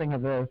become something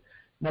of a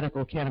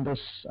medical cannabis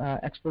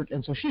expert,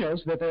 and so she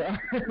knows that there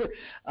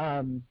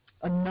are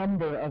a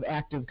number of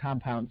active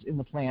compounds in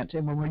the plant,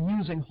 and when we're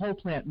using whole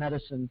plant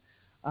medicine,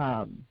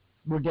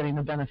 we're getting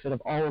the benefit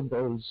of all of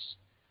those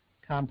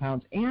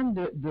compounds and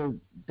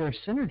their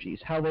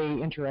synergies, how they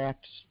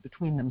interact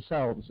between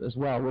themselves as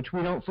well, which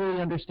we don't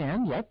fully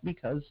understand yet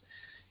because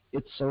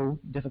it's so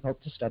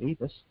difficult to study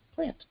this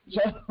plant.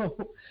 So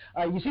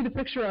you see the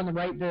picture on the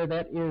right there,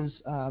 that is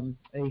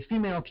a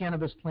female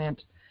cannabis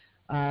plant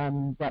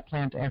That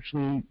plant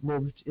actually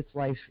lived its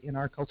life in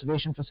our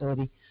cultivation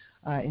facility.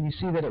 And you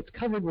see that it's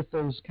covered with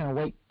those kind of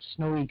white,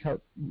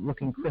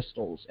 snowy-looking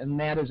crystals, and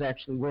that is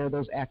actually where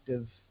those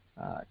active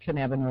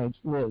cannabinoids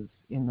live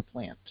in the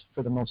plant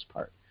for the most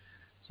part.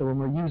 So when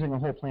we're using a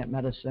whole plant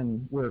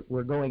medicine,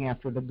 we're going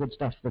after the good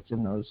stuff that's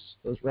in those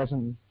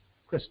resin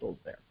crystals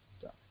there.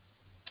 So.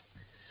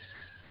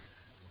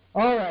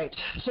 All right,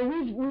 so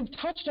we've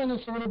touched on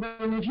this a little bit,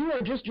 and if you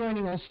are just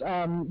joining us,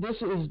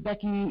 this is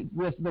Becky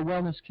with the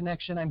Wellness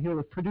Connection. I'm here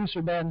with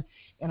producer Ben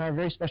and our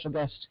very special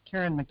guest,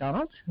 Karen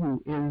McDonald,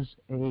 who is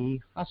a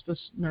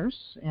hospice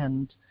nurse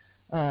and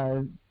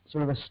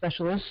sort of a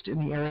specialist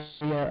in the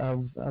area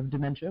of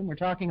dementia. And we're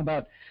talking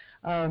about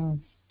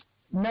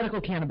medical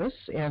cannabis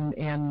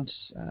and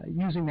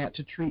using that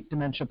to treat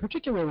dementia,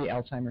 particularly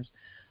Alzheimer's.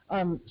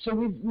 So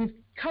we've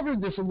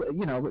covered this, a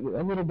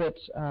little bit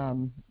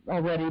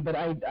already, but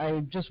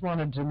I just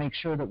wanted to make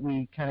sure that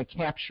we kind of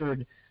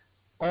captured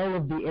all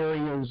of the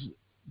areas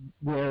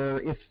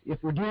where if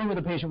we're dealing with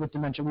a patient with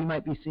dementia, we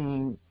might be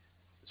seeing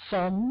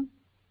some,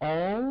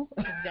 all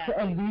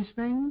of these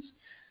things.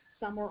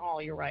 Some or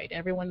all, you're right.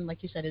 Everyone,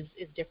 like you said, is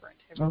different.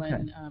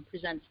 Everyone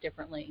presents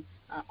differently.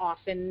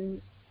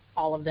 Often,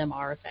 all of them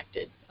are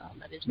affected.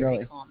 That is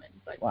very common.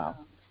 But wow.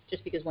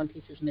 Just because one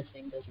piece is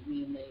missing doesn't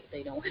mean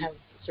they don't have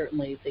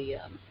certainly the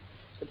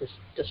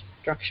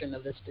destruction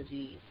of this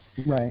disease.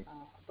 Right.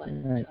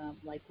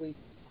 Like we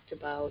talked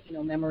about,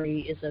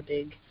 memory is a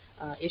big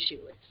issue.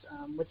 It's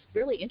what's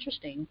really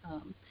interesting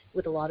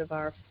with a lot of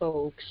our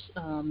folks.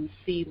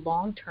 The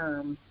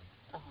long-term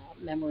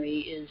memory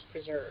is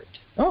preserved.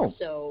 Oh.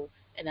 So,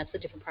 and that's a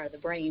different part of the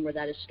brain where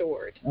that is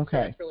stored. Okay.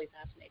 So that's really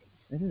fascinating.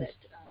 It is. That,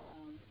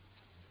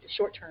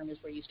 short term is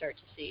where you start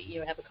to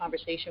see, have a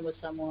conversation with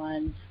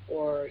someone,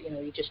 or,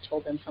 you just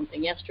told them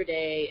something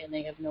yesterday and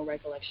they have no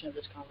recollection of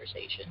this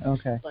conversation.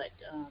 Okay. But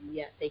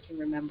yet they can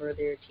remember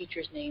their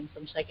teacher's name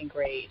from second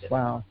grade.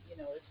 Wow.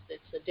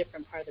 It's a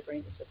different part of the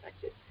brain that's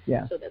affected.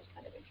 Yeah. So that's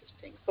kind of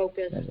interesting.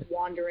 Focus,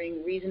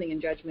 wandering, reasoning,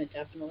 and judgment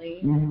definitely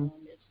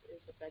is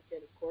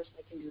affected. Of course,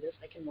 I can do this.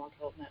 I can walk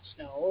out in that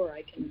snow, or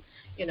I can,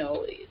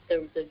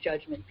 the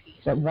judgment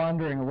piece. That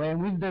wandering away.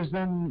 And there's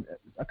been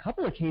a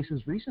couple of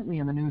cases recently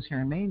in the news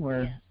here in Maine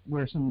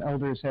where some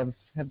elders have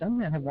done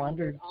that, have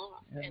wandered off.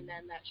 And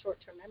then that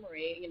short-term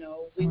memory,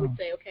 we would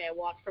say, okay, I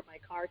walked from my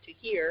car to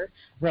here.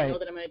 Right. I know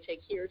that I'm going to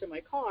take here to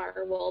my car.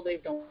 Well, they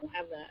don't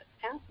have that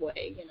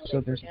pathway. So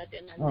they forget,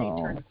 and then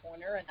they turn a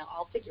corner, and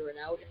I'll figure it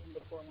out, and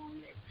before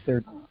long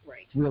they're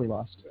really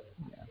lost.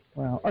 Yeah.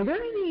 Wow. Are there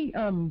any,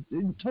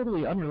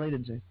 totally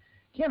unrelated to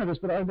cannabis,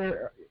 but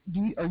are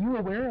you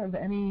aware of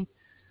any,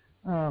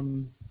 I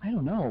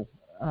don't know,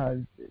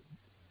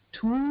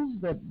 tools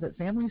that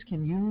families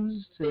can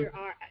use to? There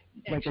are.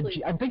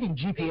 Actually, I'm thinking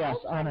GPS, the Alzheimer's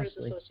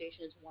honestly.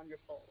 Association is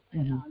wonderful.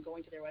 And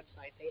going to their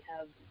website, they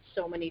have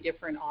so many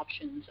different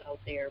options out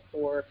there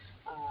for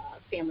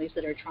families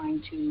that are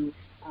trying to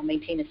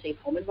maintain a safe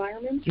home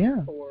environment.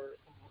 Yeah. For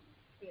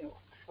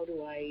how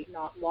do I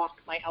not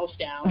lock my house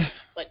down,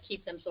 but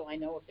keep them so I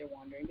know if they're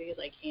wandering, because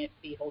I can't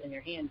be holding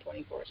their hand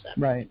 24/7.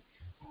 Right.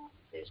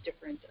 There's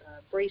different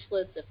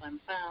bracelets. If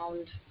I'm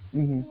found,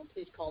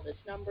 please call this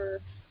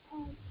number.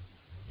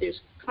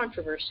 There's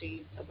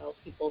controversy about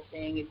people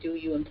saying, do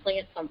you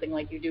implant something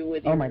like you do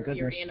with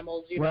your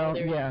animals?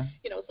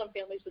 Some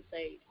families would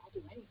say, I'll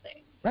do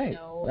anything. Right.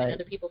 And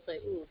other people say,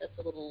 ooh, that's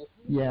a little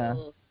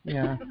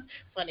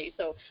funny.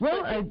 So,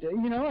 I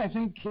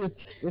think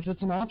if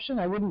it's an option,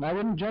 I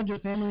wouldn't judge a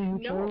family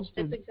who chose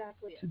to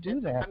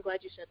do that. I'm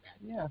glad you said that.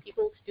 Yeah.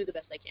 People do the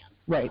best they can.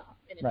 Right.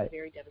 And it's a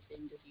very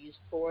devastating disease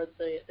for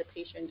the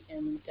patient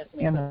and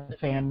definitely for the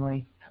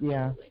family.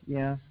 Absolutely.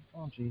 Yeah.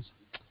 Oh, geez.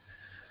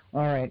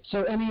 All right.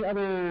 So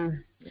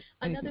another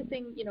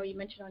thing, you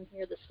mentioned on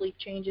here, the sleep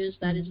changes.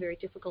 That is very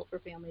difficult for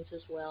families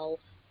as well.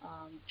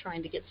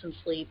 Trying to get some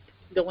sleep,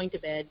 going to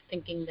bed,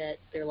 thinking that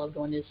their loved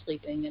one is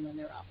sleeping, and then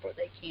they're up, or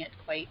they can't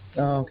quite.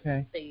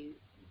 They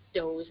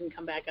doze and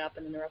come back up,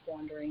 and then they're up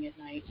wandering at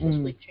night. So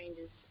sleep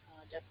changes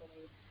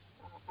definitely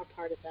are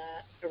part of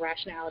that.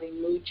 Irrationality,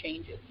 mood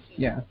changes.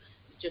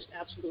 Just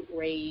absolute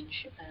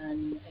rage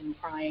and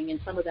crying, and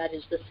some of that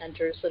is the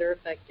centers that are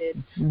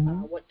affected.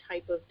 What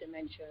type of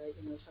dementia?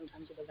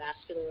 Sometimes with a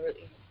vascular,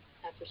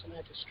 after someone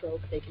has a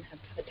stroke, they can have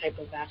a type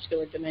of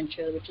vascular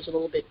dementia, which is a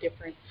little bit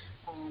different,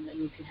 and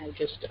you can have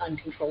just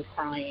uncontrolled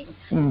crying,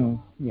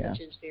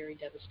 which is very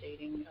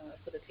devastating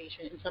for the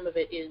patient. And some of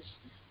it is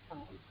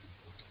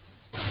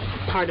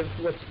part of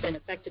what's been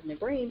affected in the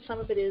brain. Some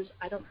of it is,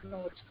 I don't know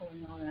what's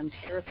going on, and I'm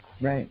terrified.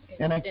 Right,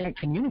 and I can't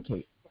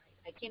communicate.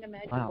 I can't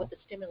imagine what the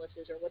stimulus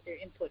is or what their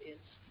input is,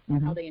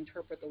 how they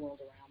interpret the world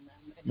around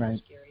them, and how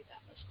scary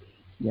that must be.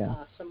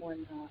 Yeah.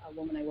 A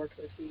woman I worked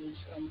with who's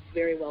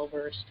very well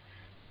versed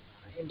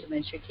in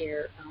dementia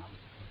care,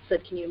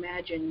 said, "Can you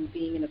imagine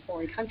being in a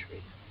foreign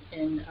country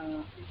and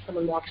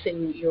someone walks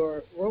in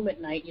your room at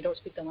night, you don't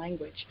speak the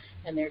language,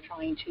 and they're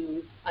trying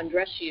to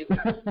undress you.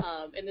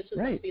 And this is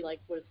must be like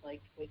what it's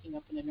like waking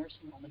up in a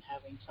nursing home and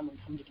having someone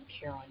come to do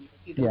care on you.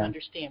 You don't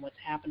understand what's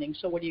happening.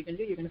 So what are you going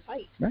to do? You're going to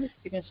fight. Right.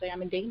 You're going to say,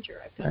 I'm in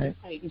danger. I've got to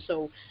fight. And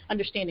so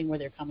understanding where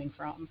they're coming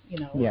from, is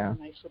a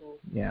nice little...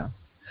 Yeah.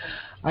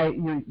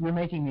 You're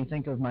making me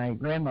think of my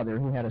grandmother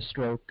who had a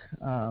stroke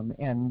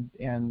and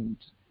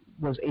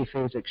was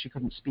aphasic. She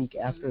couldn't speak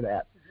after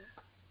that.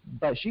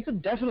 But she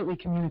could definitely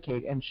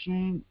communicate, and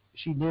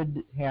she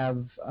did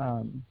have,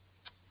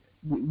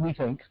 we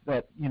think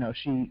that,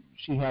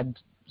 she had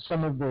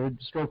some of the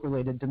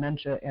stroke-related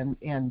dementia,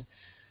 and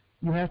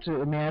you have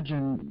to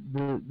imagine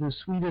the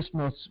sweetest,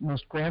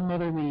 most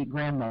grandmotherly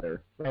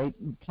grandmother, right?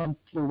 Plump,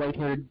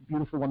 white-haired,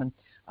 beautiful woman,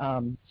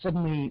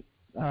 suddenly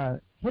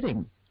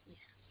hitting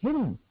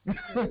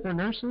the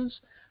nurses.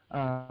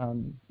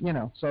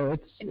 So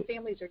it's... And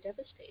families are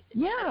devastated.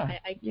 Yeah.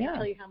 I can't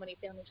tell you how many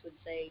families would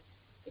say,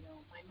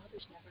 my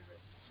mother's never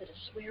said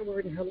a swear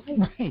word in her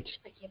life. Right.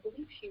 I can't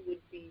believe she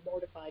would be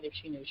mortified if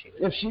she knew she was.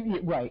 If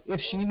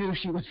she knew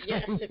she was.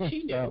 Yes, if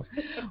she knew. So,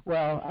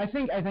 well, I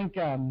think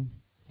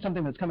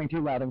something that's coming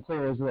through loud and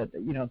clear is that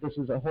this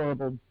is a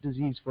horrible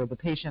disease for the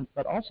patient,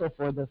 but also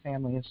for the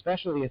family,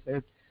 especially if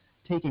they're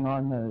taking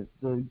on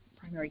the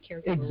primary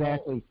caregiver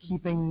exactly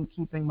role.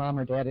 keeping mom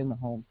or dad in the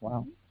home.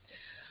 Wow.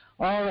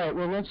 All right,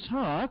 well, let's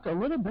talk a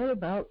little bit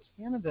about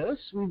cannabis.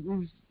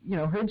 We've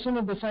heard some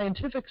of the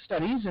scientific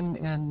studies, and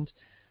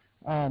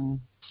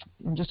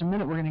in just a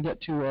minute we're going to get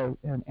to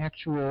an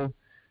actual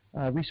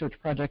research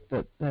project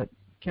that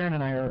Karen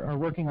and I are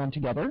working on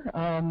together.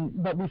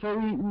 But before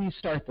we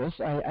start this,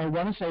 I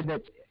want to say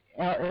that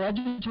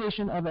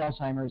agitation of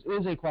Alzheimer's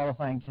is a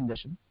qualifying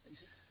condition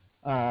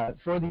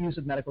for the use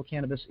of medical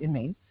cannabis in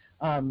Maine.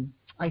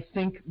 I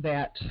think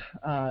that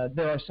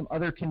there are some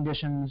other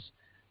conditions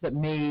that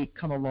may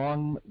come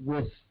along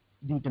with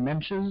the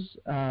dementias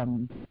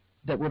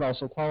that would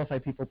also qualify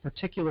people,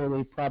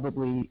 particularly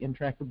probably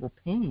intractable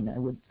pain, I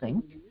would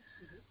think,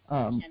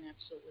 can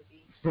absolutely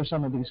be for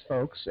some of these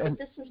folks. But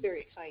this is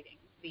very exciting.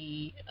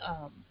 The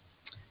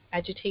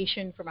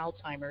agitation from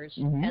Alzheimer's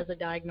as a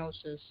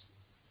diagnosis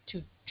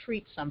to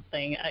treat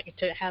something,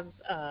 to have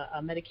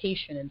a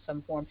medication in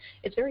some form,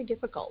 it's very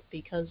difficult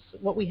because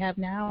what we have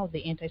now,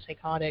 the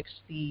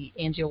antipsychotics, the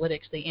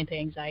anxiolytics, the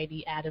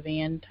anti-anxiety,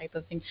 Ativan type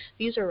of thing,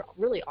 these are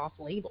really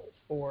off-label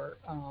for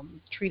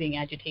treating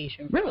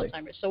agitation from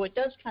Alzheimer's. So it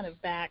does kind of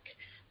back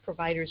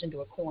providers into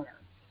a corner.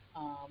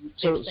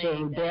 So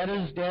dad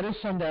is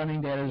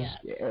sundowning, dad is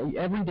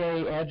every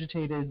day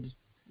agitated,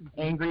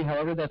 angry,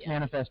 however that's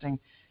manifesting,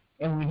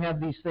 and we have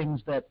these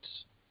things that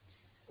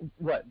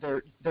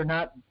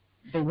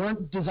they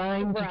weren't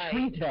designed to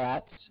treat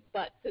that,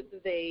 but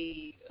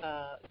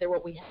they're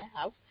what we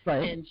have,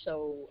 and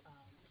so.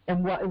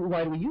 And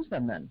why do we use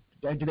them then?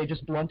 Do they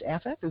just blunt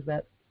affect? Is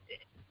that?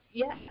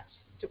 Yes.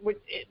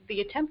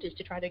 The attempt is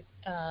to try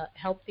to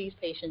help these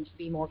patients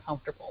be more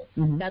comfortable.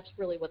 That's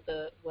really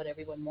what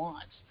everyone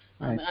wants.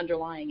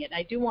 Underlying it,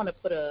 I do want to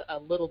put a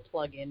little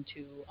plug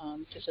into,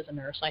 just as a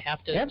nurse, I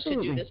have to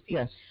do this piece.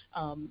 Yes.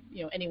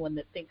 Anyone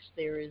that thinks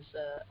there is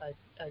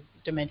a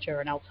dementia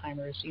or an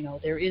Alzheimer's,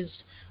 there is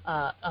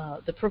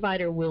the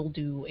provider will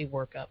do a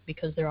workup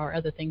because there are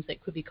other things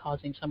that could be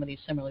causing some of these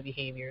similar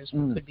behaviors.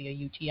 It could be a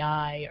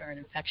UTI or an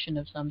infection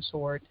of some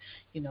sort.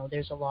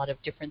 There's a lot of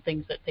different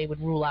things that they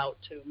would rule out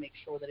to make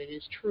sure that it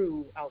is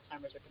true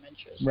Alzheimer's or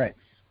dementia. So, right.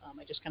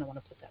 I just kind of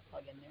want to put that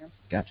plug in there.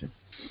 Gotcha.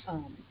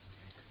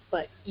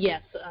 But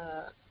yes,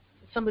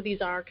 some of these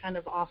are kind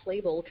of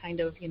off-label,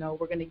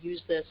 we're going to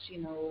use this,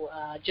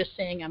 just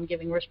saying I'm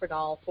giving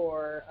Risperdal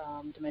for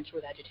dementia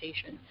with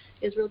agitation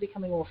is really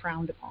becoming more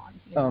frowned upon.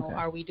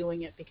 Are we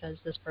doing it because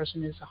this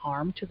person is a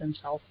harm to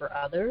themselves or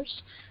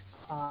others,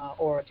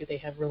 or do they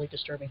have really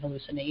disturbing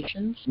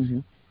hallucinations?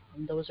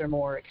 Those are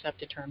more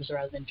accepted terms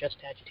rather than just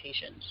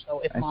agitation.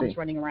 So if mom's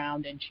running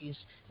around and she's,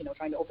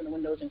 trying to open the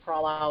windows and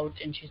crawl out,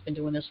 and she's been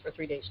doing this for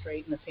 3 days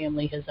straight, and the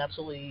family has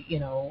absolutely,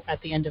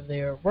 at the end of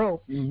their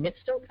rope, it's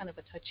still kind of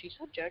a touchy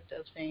subject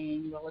of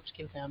saying, well, let's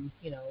give them,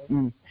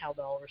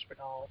 Haldol,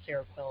 Risperdal,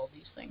 Seroquel,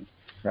 these things.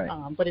 Right.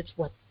 But it's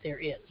what there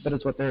is.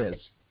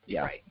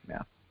 Yeah. Right.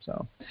 Yeah.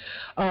 So,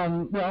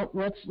 well,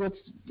 let's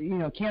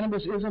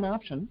cannabis is an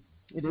option.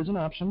 It is an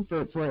option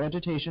for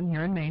agitation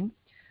here in Maine.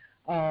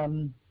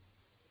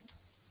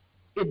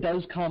 It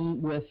does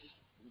come with,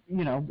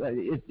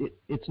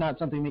 it's not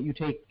something that you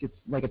take, it's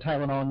like a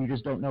Tylenol and you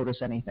just don't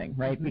notice anything,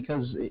 right?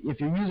 Because if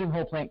you're using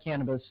whole plant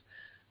cannabis,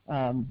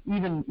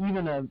 even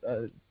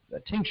a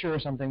tincture or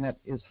something that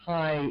is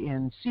high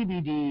in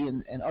CBD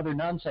and other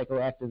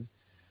non-psychoactive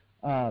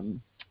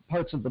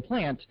parts of the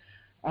plant,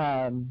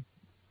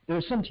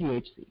 there's some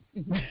THC.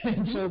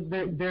 And so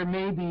there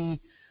may be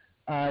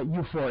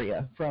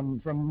euphoria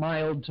from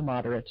mild to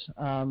moderate.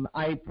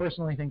 I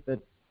personally think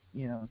that,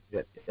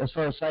 as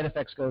far as side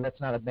effects go, that's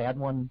not a bad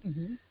one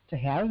to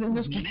have in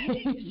this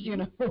case.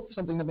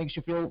 Something that makes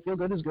you feel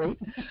good is great.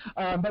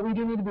 But we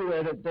do need to be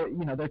aware that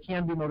there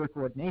can be motor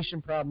coordination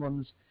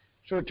problems.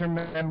 short-term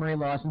memory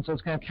loss, and so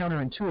it's kind of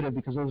counterintuitive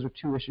because those are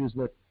two issues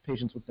that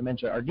patients with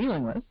dementia are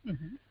dealing with.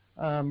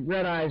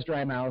 Red eyes,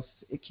 dry mouth.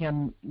 It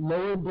can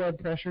lower blood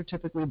pressure.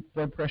 Typically,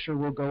 blood pressure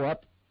will go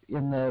up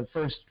in the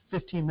first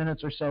 15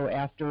 minutes or so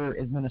after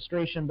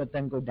administration, but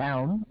then go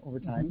down over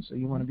time, so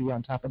you want to be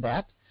on top of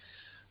that.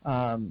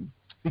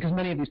 Because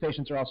many of these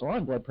patients are also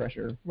on blood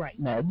pressure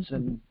meds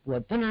and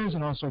blood thinners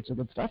and all sorts of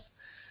good stuff.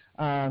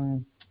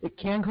 It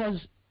can cause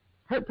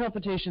heart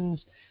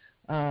palpitations,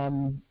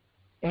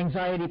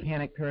 anxiety,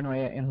 panic,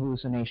 paranoia, and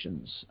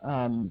hallucinations.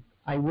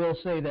 I will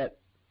say that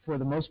for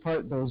the most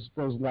part, those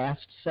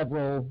last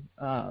several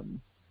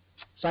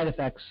side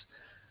effects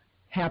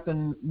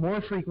happen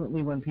more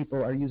frequently when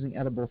people are using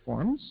edible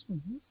forms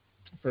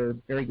for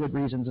very good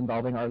reasons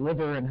involving our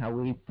liver and how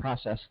we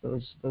process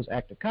those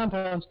active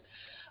compounds.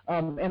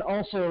 And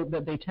also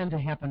that they tend to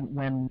happen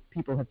when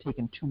people have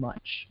taken too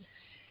much.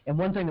 And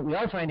one thing that we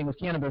are finding with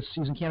cannabis,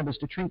 using cannabis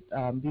to treat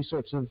these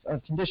sorts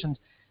of conditions,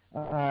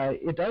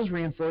 it does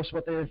reinforce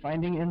what they're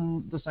finding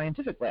in the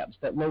scientific labs,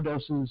 that low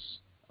doses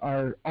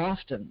are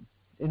often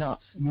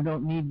enough. You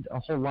don't need a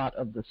whole lot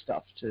of the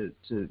stuff to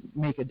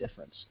make a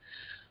difference.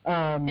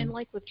 And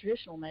like with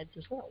traditional meds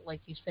as well,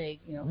 like you say,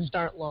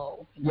 start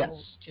low,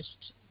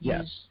 just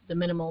use the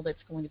minimal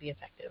that's going to be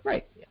effective.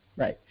 Right,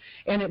 right.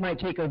 And it might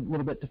take a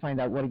little bit to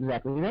find out what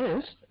exactly that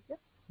is.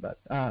 But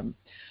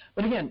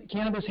again,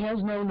 cannabis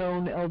has no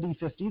known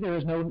LD50. There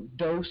is no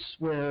dose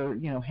where,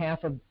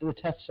 half of the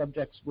test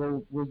subjects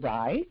will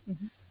die.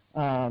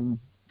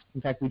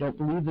 In fact, we don't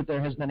believe that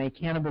there has been a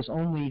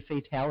cannabis-only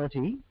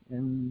fatality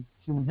in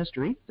human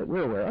history that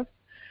we're aware of.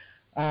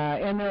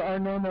 And there are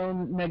no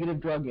known negative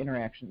drug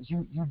interactions.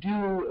 You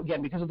do,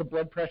 again, because of the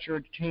blood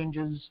pressure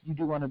changes, you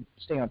do want to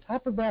stay on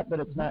top of that, but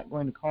it's not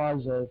going to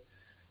cause a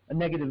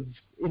negative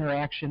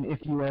interaction if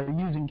you are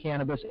using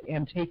cannabis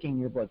and taking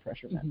your blood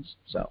pressure meds.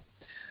 So,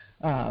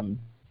 and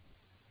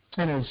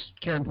as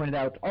Karen pointed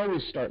out,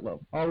 always start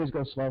low, always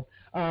go slow.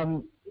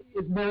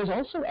 There is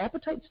also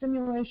appetite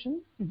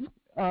stimulation,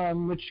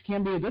 which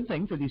can be a good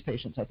thing for these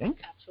patients, I think.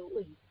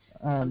 Absolutely.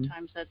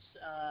 Sometimes that's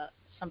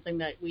something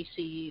that we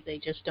see they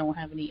just don't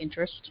have any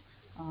interest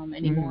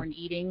anymore in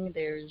eating.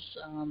 There's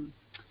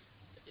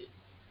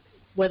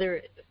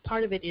whether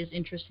part of it is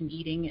interest in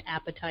eating,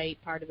 appetite,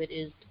 part of it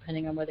is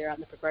depending on whether they're on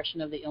the progression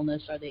of the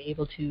illness, are they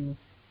able to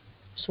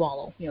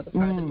swallow? The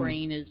part of the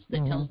brain is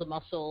that tells the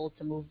muscle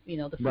to move,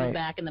 the food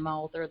back in the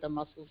mouth, or the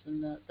muscles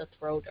in the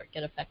throat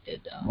get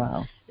affected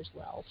as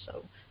well.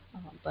 So,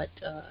 but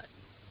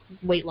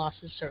weight loss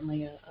is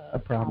certainly a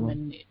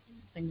common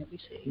thing that we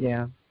see.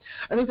 Yeah.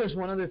 I think there's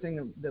one other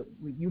thing that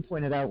you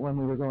pointed out when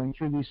we were going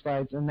through these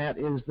slides, and that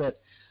is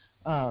that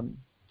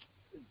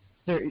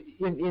there,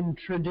 in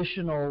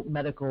traditional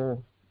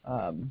medical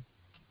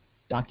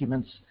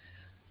documents,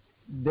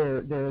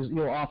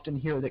 you'll often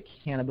hear that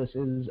cannabis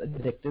is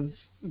addictive,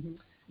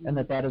 and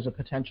that is a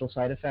potential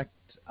side effect.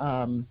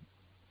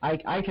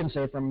 I can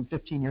say from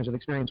 15 years of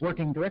experience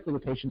working directly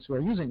with patients who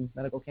are using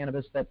medical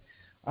cannabis that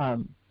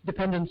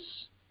dependence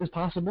is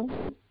possible.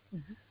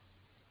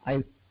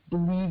 I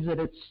believe that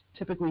it's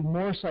typically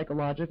more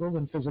psychological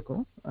than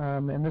physical,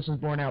 and this is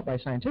borne out by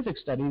scientific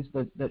studies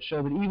that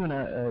show that even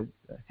a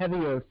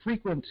heavy or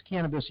frequent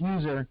cannabis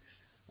user,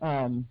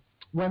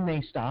 when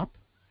they stop,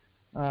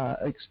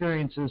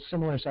 experiences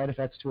similar side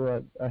effects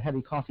to a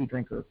heavy coffee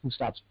drinker who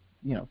stops,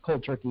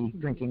 cold turkey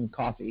drinking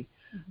coffee.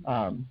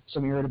 Some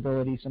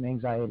irritability, some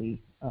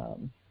anxiety,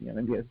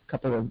 maybe a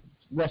couple of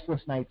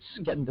restless nights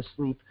getting to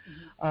sleep.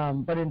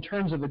 But in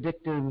terms of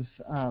addictive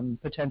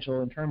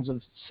potential, in terms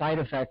of side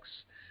effects,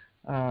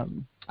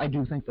 I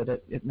do think that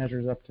it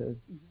measures up to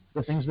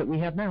the things that we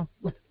have now.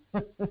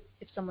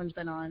 If someone's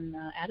been on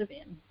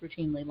Ativan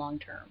routinely long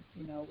term,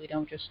 we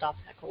don't just stop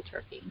that cold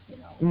turkey.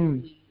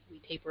 We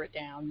taper it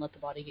down, let the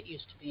body get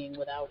used to being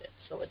without it.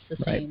 So it's the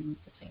same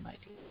idea.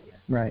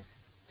 Right.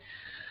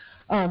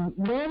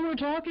 When we're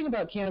talking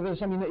about cannabis,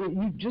 I mean,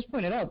 you just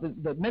pointed out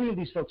that many of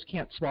these folks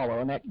can't swallow,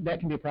 and that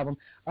can be a problem.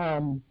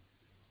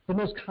 The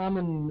most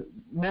common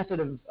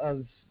method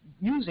of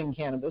using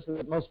cannabis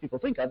that most people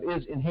think of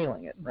is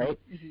inhaling it, right?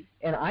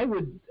 And I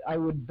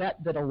would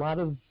bet that a lot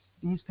of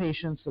these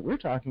patients that we're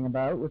talking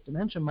about with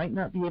dementia might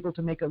not be able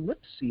to make a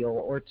lip seal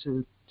or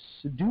to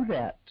do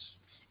that.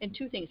 And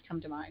two things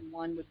come to mind.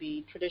 One would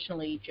be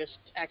traditionally just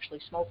actually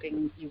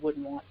smoking. You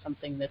wouldn't want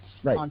something that's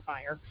on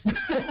fire.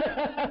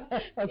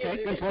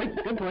 Okay,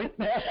 good point.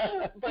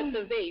 But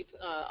the vape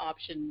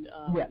option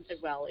as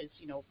well is,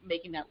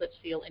 making that lip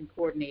seal and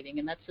coordinating.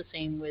 And that's the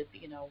same with,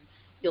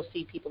 you'll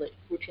see people that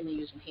routinely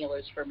use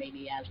inhalers for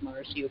maybe asthma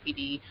or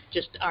COPD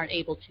just aren't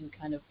able to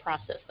kind of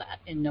process that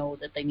and know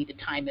that they need to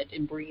time it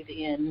and breathe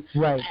in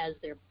as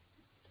they're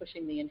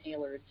pushing the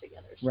inhaler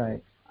together.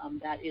 So,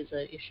 that is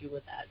an issue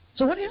with that.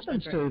 So what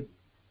happens to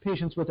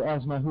patients with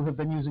asthma who have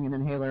been using an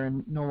inhaler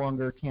and no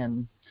longer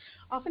can?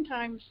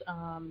 Oftentimes,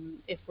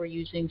 if we're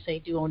using, say,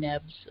 Duo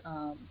Nebs,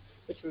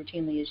 which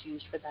routinely is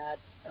used for that,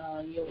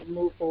 you'll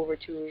move over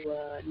to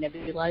a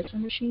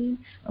nebulizer machine,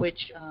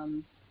 which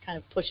kind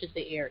of pushes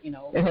the air,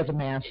 It has a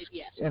mask.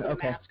 Yes, and, put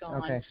okay. a mask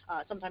on. Okay.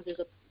 Sometimes there's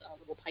a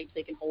little pipe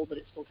they can hold, but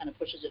it still kind of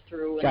pushes it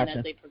through. And Gotcha. then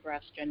as they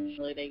progress,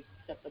 generally they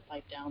set the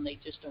pipe down. They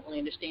just don't really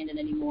understand it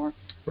anymore.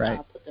 Right.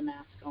 Put the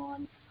mask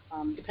on.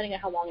 Depending on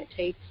how long it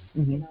takes,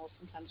 Mm-hmm.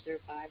 Sometimes they're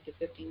 5 to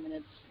 15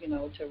 minutes,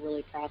 to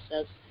really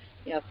process.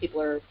 If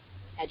people are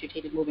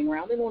agitated moving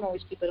around, they won't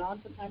always keep it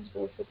on. Sometimes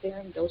they'll sit there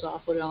and doze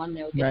off with it on.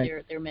 They'll get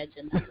Right. their meds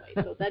in that way.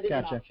 So that is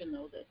Gotcha. an option,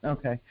 though.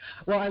 Okay.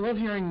 Well, I love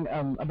hearing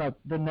about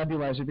the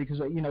nebulizer because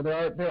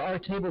there are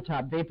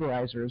tabletop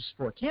vaporizers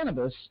for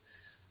cannabis,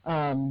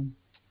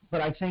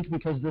 but I think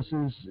because this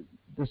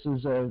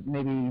is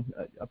maybe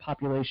a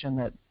population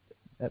that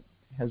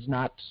has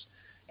not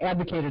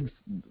advocated,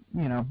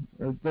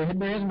 or there hasn't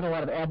been a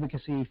lot of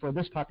advocacy for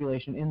this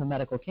population in the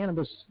medical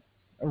cannabis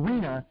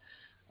arena.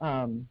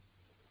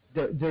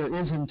 There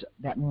isn't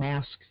that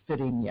mask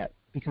fitting yet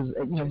because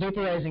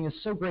vaporizing is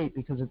so great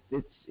because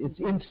it's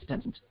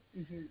instant.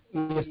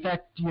 Mm-hmm. The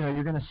effect,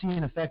 you're going to see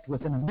an effect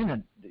within a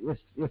minute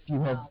if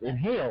you have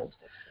inhaled.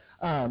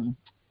 And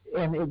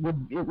it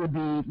would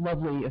be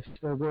lovely if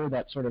there were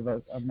that sort of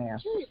a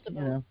mask. I'm curious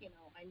about,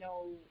 I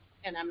know,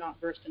 and I'm not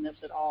versed in this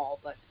at all,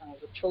 but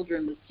with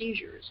children with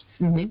seizures,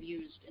 Mm-hmm. they've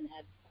used and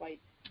had quite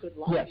good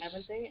luck, Yes.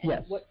 haven't they? And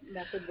Yes. what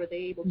method were they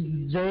able to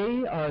use?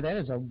 That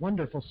is a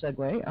wonderful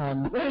segue. I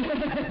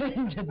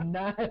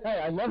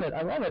love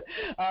it.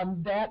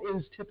 That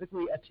is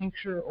typically a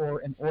tincture or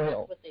an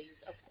oil. That's what they use.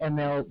 Okay. And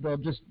they'll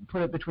just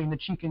put it between the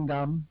cheek and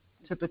gum,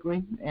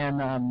 typically, and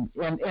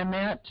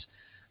that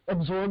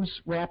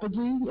absorbs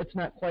rapidly. It's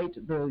not quite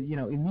the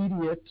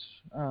immediate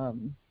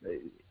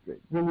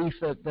relief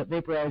that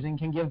vaporizing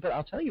can give, but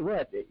I'll tell you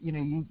what,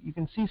 you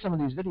can see some of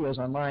these videos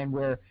online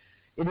where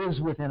it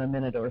is within a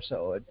minute or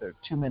so, or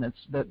 2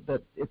 minutes,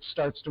 that it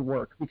starts to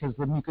work because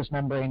the mucous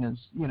membrane is,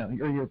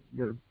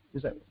 your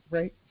is that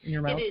right in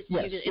your mouth? It is.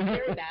 Yes. It's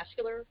very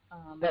vascular.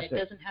 That's it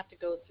doesn't have to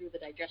go through the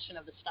digestion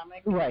of the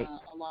stomach. Right.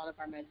 A lot of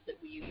our meds that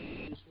we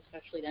use,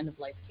 especially at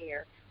end-of-life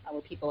care,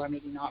 where people are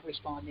maybe not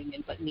responding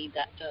but need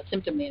that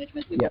symptom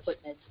management, we will put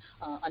meds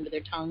under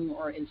their tongue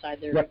or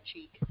inside their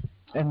cheek.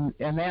 And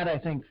that, I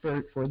think,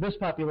 for this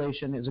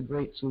population is a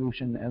great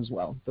solution as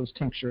well, those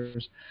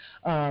tinctures.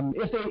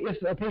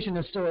 If a patient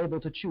is still able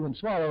to chew and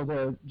swallow,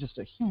 there are just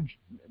a huge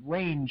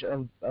range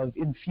of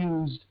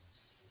infused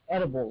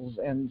edibles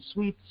and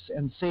sweets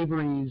and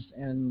savories,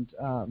 and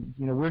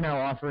we're now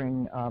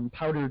offering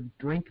powdered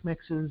drink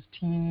mixes,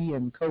 tea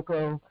and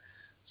cocoa.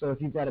 So if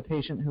you've got a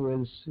patient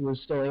who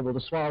is still able to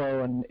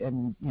swallow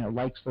and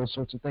likes those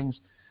sorts of things,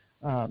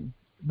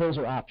 those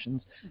are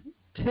options. Mm-hmm.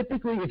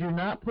 Typically, if you're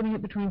not putting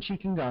it between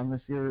cheek and gum,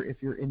 if you're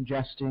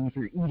ingesting, if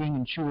you're eating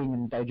and chewing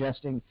and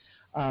digesting,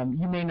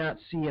 you may not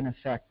see an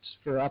effect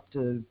for up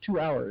to 2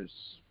 hours,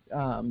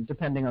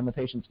 depending on the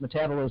patient's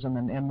metabolism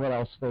and what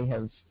else they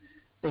have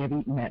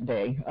eaten that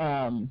day.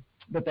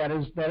 But that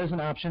is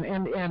an option,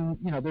 and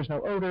there's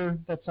no odor.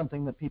 That's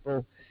something that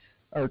people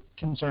are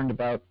concerned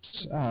about,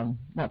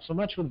 not so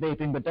much with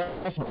vaping, but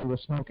definitely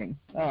with smoking.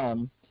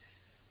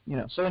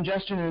 So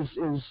ingestion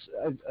is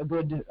a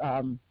good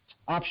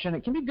option.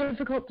 It can be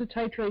difficult to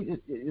titrate,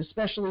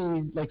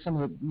 especially like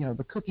some of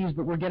the cookies,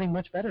 but we're getting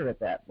much better at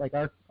that. Like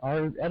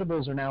our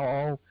edibles are now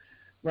all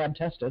lab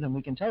tested, and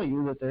we can tell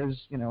you that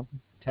there's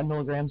 10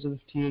 milligrams of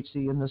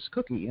THC in this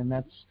cookie, and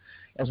that's,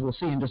 as we'll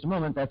see in just a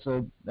moment, that's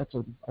a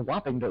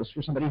whopping dose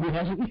for somebody who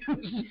hasn't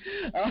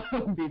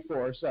used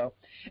before. So,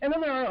 and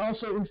then there are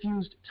also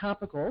infused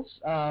topicals,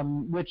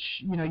 which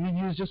you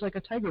use just like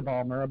a Tiger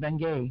Balm or a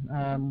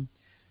Bengay.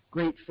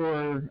 Great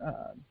for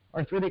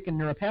arthritic and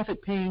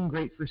neuropathic pain,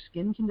 great for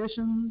skin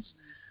conditions.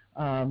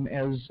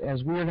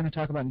 As we are going to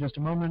talk about in just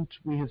a moment,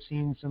 we have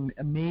seen some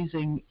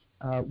amazing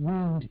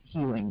wound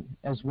healing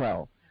as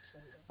well.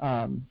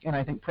 And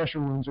I think pressure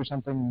wounds are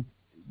something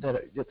that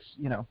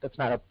that's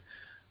not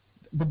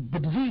the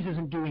disease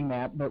isn't doing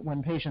that, but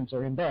when patients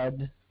are in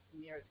bed,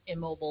 you're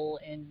immobile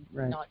and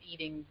not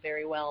eating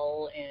very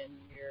well, and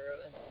you're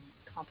in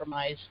a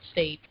compromised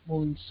state,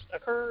 wounds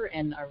occur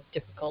and are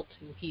difficult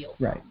to heal.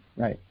 Right.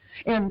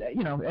 And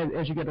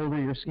as you get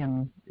older, your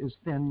skin is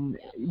thin.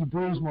 Yes. You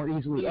bruise more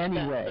easily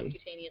anyway. The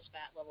cutaneous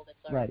fat level that's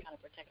kind of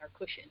protect our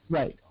cushion.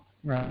 Right.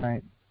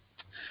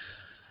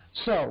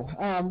 So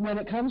when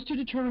it comes to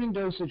determining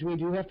dosage, we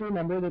do have to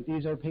remember that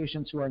these are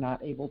patients who are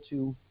not able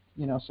to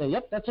say,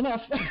 yep, that's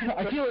enough.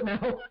 I feel it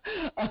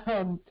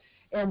now.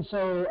 And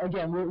so,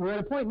 again, we're at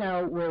a point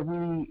now where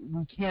we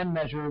can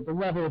measure the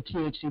level of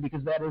THC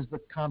because that is the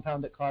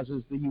compound that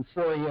causes the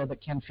euphoria that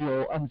can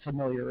feel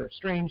unfamiliar or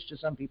strange to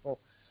some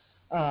people.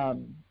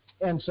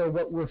 And so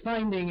what we're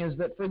finding is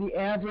that for the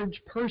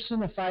average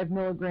person, a 5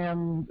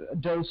 milligram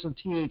dose of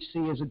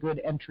THC is a good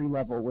entry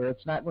level where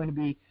it's not going to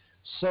be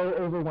so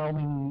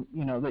overwhelming,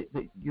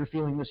 that you're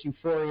feeling this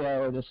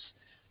euphoria or this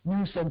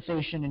new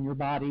sensation in your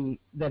body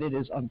that it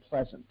is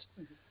unpleasant.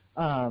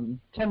 Mm-hmm.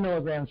 10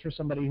 milligrams for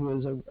somebody who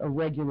is a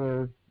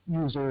regular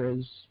user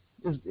is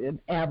an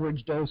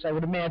average dose. I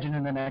would imagine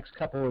in the next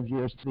couple of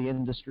years the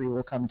industry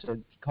will come to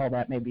call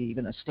that maybe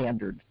even a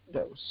standard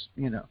dose,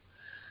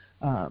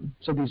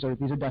 So these are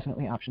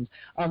definitely options.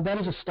 That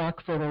is a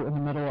stock photo in the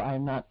middle. I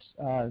am not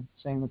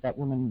saying that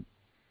woman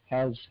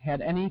has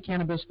had any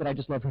cannabis, but I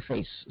just love her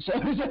face. So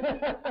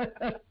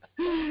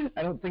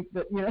I don't think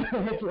that,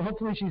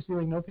 hopefully she's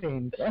feeling no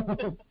pain.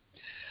 So.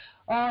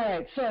 All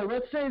right, so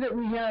let's say that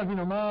we have,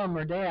 mom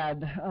or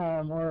dad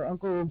or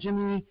Uncle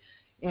Jimmy,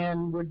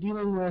 and we're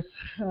dealing with,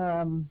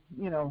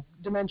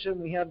 dementia.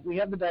 We have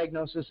the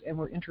diagnosis, and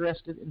we're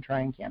interested in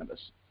trying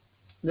cannabis.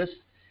 This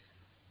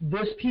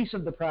piece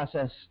of the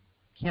process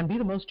can be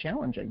the most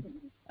challenging,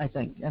 I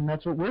think, and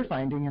that's what we're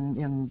finding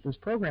in this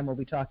program we'll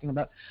be talking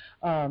about.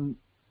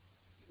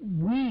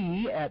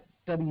 We at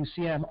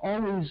WCM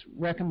always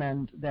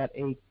recommend that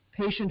a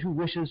patient who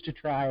wishes to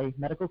try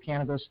medical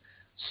cannabis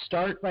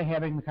start by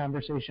having the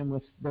conversation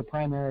with their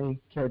primary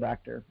care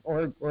doctor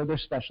or their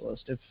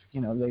specialist if,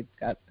 they've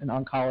got an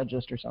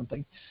oncologist or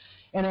something,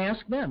 and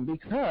ask them,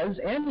 because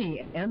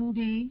any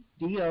MD,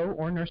 DO,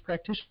 or nurse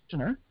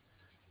practitioner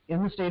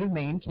in the state of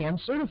Maine can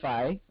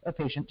certify a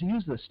patient to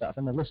use this stuff.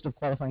 And the list of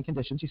qualifying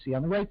conditions you see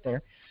on the right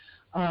there.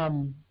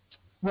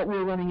 What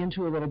we're running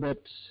into a little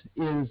bit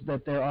is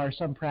that there are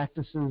some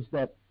practices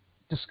that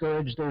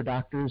discourage their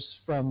doctors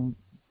from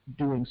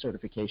doing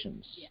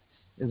certifications. Yes.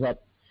 Is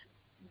that?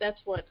 That's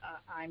what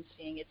I'm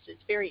seeing.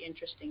 It's very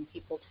interesting.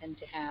 People tend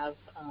to have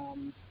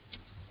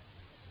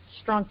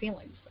strong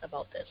feelings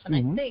about this. And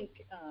I think,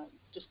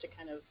 just to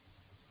kind of,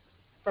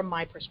 from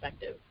my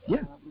perspective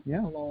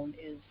alone,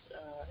 is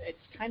it's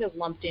kind of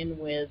lumped in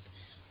with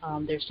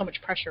there's so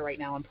much pressure right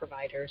now on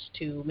providers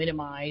to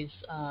minimize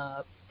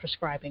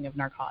prescribing of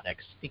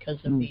narcotics because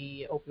of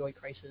the opioid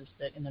crisis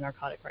and the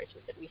narcotic crisis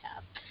that we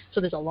have.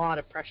 So there's a lot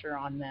of pressure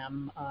on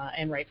them,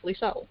 and rightfully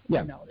so.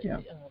 That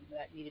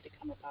needed to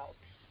come about.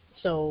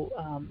 So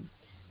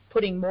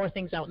putting more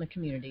things out in the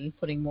community,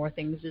 putting more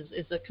things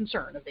is a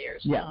concern of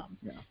theirs.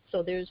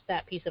 So there's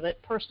that piece of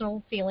it.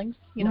 Personal feelings,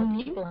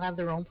 people have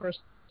their own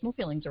personal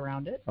feelings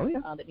around it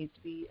that needs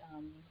to be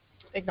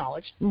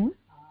acknowledged.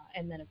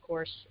 And then, of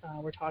course,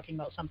 we're talking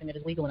about something that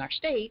is legal in our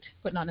state,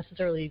 but not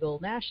necessarily legal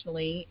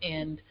nationally.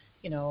 And,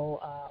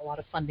 a lot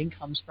of funding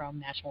comes from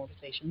national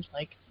organizations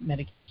like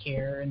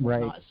Medicare and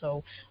whatnot.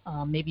 So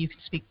maybe you can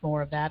speak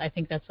more of that. I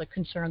think that's a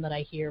concern that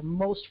I hear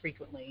most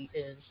frequently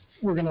is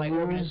we're going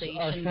to lose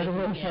our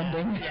federal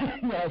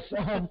funding. Yes.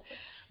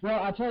 Well,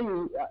 I'll tell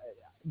you,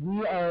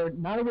 we are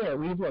not aware.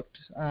 We've looked.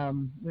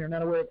 We are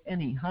not aware of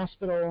any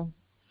hospital,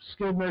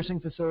 skilled nursing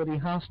facility,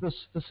 hospice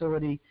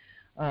facility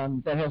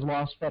that has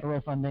lost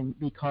federal funding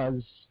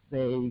because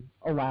they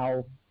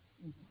allow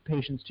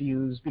patients to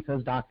use,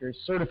 because doctors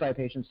certify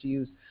patients to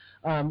use.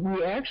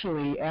 We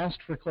actually asked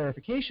for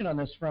clarification on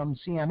this from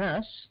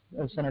CMS,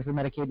 Center for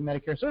Medicaid and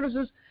Medicare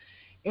Services,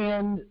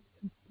 and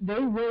they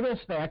wrote us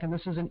back, and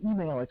this is an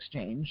email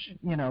exchange.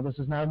 This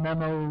is not a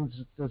memo,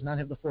 does not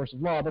have the force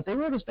of law, but they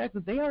wrote us back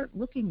that they aren't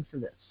looking for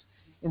this.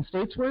 In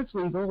states where it's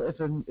legal,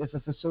 if a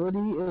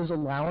facility is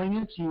allowing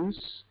its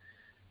use,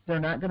 they're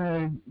not going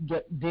to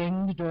get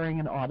dinged during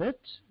an audit,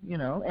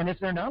 and if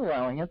they're not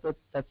allowing it,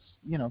 that's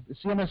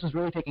CMS is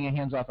really taking a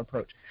hands-off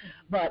approach.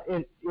 But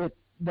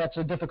that's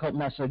a difficult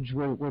message.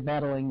 We're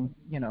battling,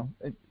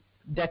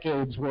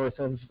 decades worth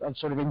of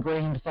sort of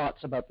ingrained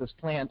thoughts about this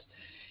plant.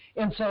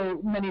 And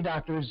so many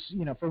doctors,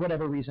 for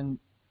whatever reason,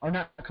 are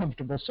not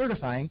comfortable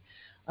certifying.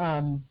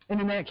 And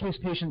in that case,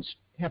 patients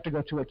have to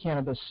go to a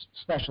cannabis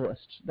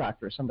specialist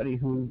doctor, somebody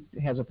who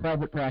has a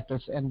private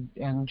practice and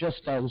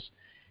just does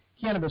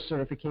cannabis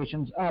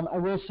certifications. I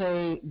will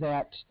say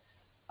that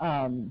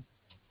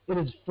it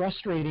is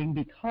frustrating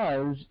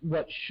because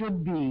what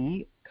should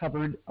be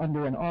covered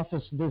under an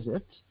office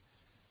visit,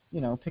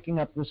 picking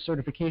up the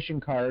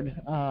certification card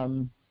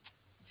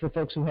for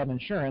folks who have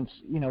insurance,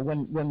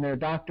 when their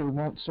doctor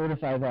won't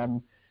certify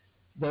them,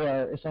 they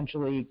are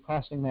essentially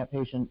costing that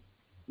patient,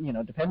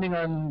 depending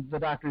on the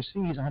doctor's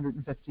fees,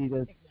 $150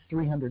 to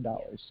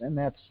 $300, and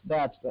that's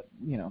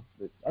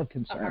of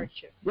concern. A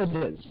hardship.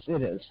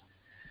 It is.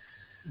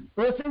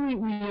 Well, I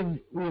think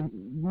we've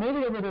made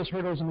it over those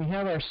hurdles, and we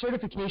have our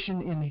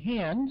certification in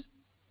hand.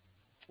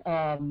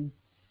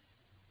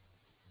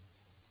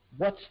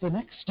 What's the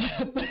next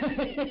step?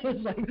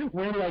 It's like,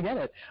 where do I get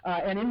it?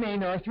 And in Maine,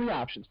 there are three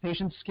options.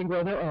 Patients can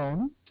grow their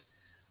own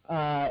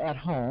at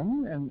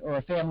home, or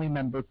a family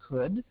member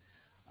could.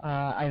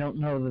 I don't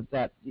know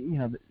that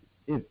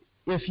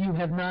if you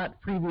have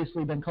not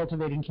previously been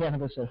cultivating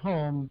cannabis at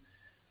home,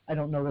 I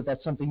don't know that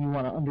that's something you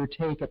want to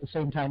undertake at the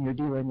same time you're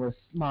dealing with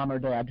mom or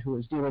dad who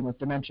is dealing with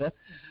dementia.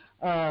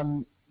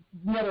 The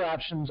other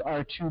options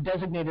are to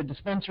designate a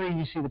dispensary.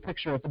 You see the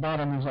picture at the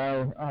bottom is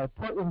our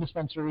Portland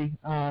dispensary.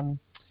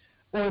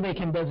 Or they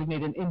can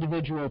designate an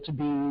individual to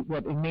be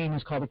what in Maine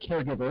is called a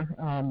caregiver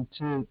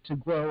to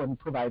grow and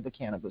provide the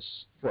cannabis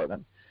for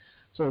them.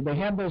 So they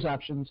have those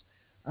options.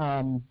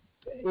 And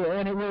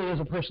it really is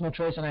a personal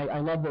choice, and I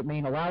love that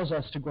Maine allows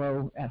us to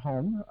grow at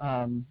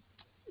home.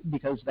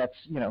 Because that's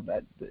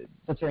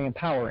very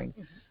empowering.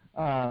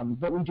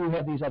 But we do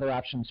have these other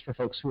options for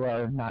folks who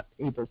are not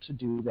able to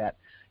do that.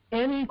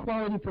 Any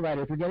quality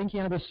provider, if you're getting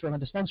cannabis from a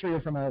dispensary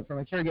or from a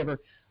caregiver,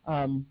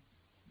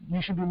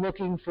 you should be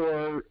looking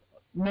for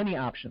many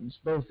options,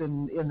 both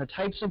in the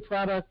types of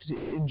product,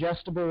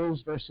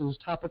 ingestibles versus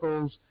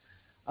topicals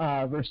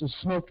versus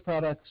smoked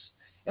products,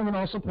 and then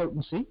also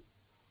potency.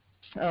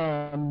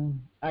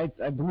 I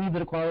believe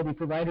that a quality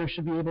provider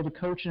should be able to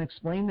coach and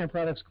explain their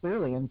products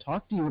clearly and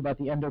talk to you about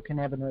the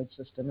endocannabinoid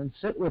system and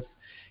sit with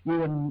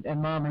you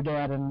and mom or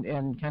dad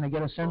and kind of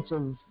get a sense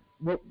of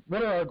what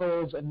are our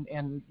goals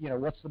and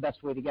what's the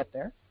best way to get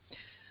there.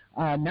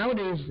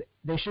 Nowadays,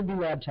 they should be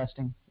lab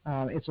testing.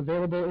 It's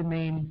available in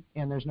Maine,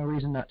 and there's no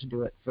reason not to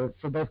do it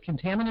for both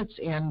contaminants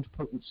and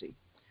potency.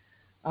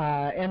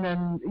 And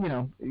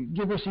then,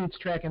 give receipts,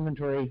 track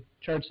inventory,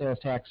 charge sales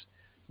tax,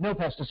 no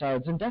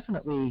pesticides, and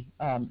definitely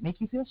make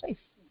you feel safe.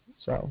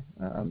 So,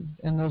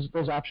 and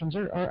those options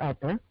are out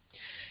there.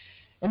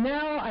 And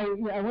now I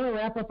want to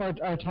wrap up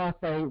our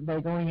talk by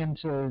going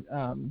into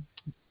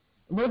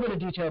a little bit of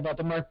detail about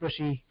the Mark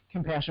Bushy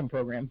Compassion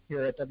Program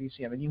here at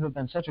WCM, and you have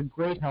been such a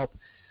great help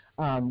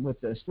with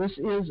this. This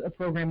is a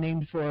program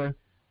named for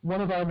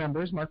one of our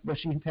members, Mark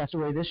Bushy, who passed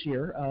away this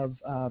year of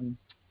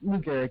Lou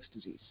Gehrig's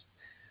disease.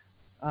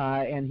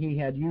 And he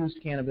had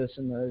used cannabis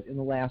in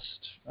the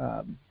last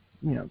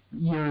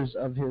years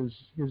of his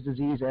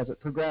disease as it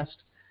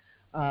progressed,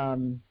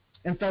 and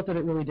felt that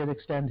it really did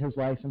extend his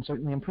life and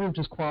certainly improved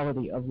his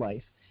quality of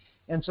life.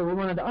 And so we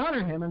wanted to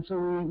honor him, and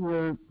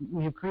so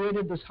we have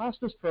created this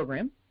hospice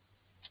program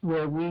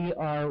where we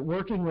are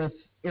working with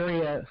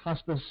area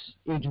hospice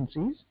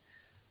agencies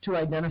to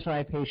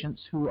identify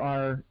patients who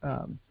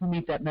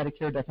meet that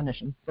Medicare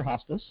definition for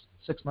hospice,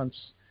 6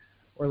 months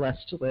or less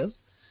to live,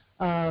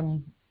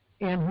 and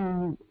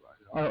who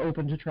are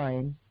open to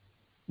trying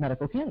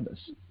medical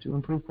cannabis to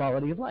improve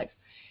quality of life.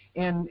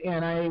 And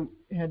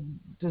we had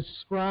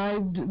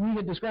described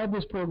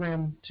this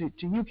program to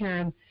you,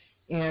 Karen,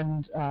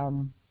 and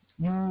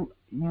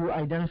you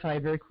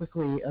identified very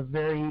quickly a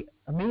very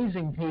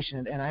amazing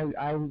patient, and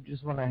I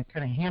just want to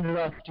kind of hand it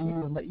off to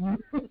you and let you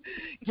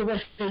give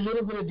us a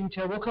little bit of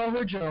detail. We'll call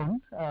her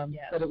Joan,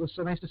 yes. But it was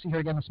so nice to see her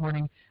again this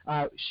morning.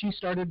 She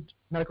started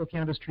medical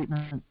cannabis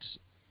treatment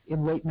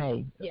in late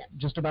May, yes.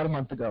 Just about a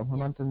month ago, a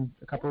month and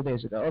a couple of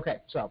days ago. Okay,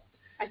 so.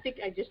 I think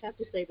I just have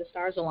to say the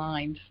stars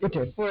aligned. It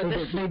did. For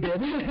They did.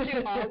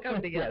 to all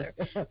come together.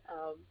 Yes.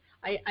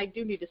 I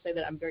do need to say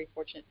that I'm very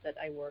fortunate that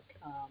I work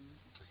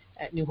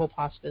at New Hope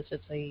Hospice.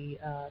 It's a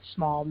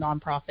small,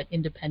 nonprofit,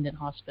 independent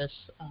hospice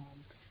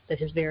that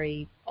has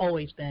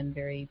always been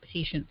very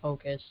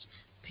patient-focused,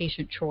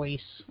 patient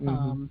choice.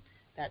 Mm-hmm.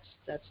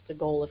 That's the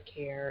goal of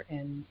care,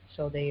 and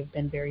so they've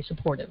been very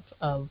supportive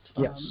of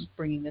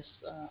bringing this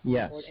on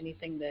board.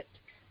 Anything that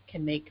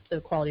can make the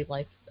quality of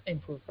life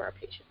improve for our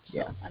patients.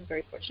 So I'm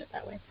very fortunate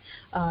that way.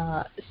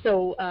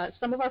 So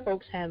some of our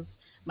folks have.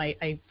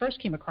 I first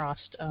came across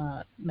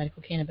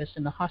medical cannabis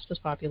in the hospice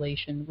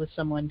population with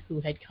someone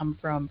who had come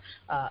from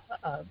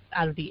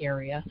out of the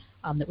area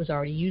that was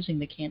already using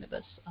the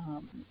cannabis,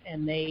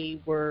 and they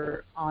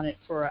were on it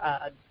for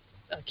a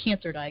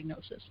cancer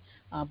diagnosis.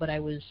 But I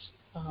was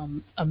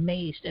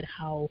amazed at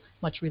how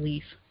much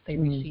relief they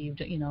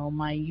received.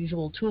 My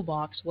usual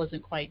toolbox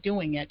wasn't quite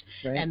doing it,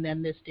 and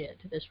then this did.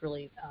 This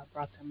really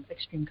brought them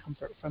extreme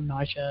comfort from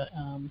nausea,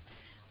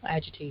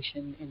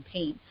 agitation, and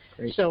pain.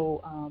 Great.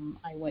 So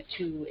I went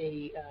to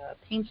a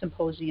pain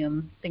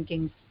symposium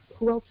thinking,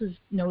 who else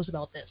knows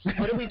about this?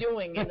 What are we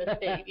doing in the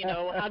state?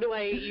 How do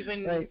I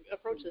even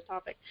approach this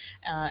topic?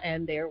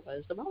 And there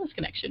was the Wellness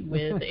Connection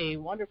with a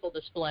wonderful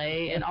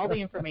display and all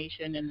the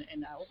information,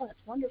 and oh, that's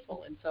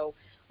wonderful. And so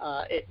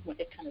it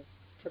kind of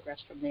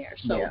progressed from there.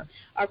 So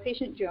our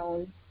patient,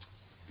 Joan,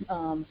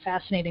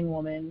 fascinating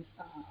woman,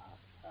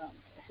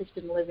 has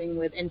been living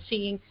with and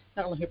seeing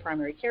not only her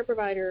primary care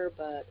provider,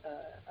 but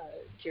a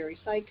geri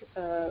psych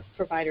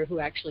provider who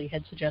actually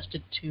had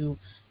suggested to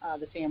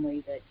the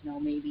family that,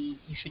 maybe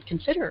you should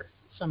consider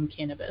some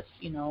cannabis,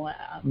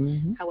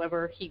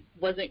 However, he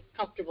wasn't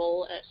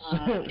comfortable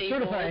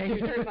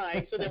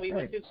certifying, so then we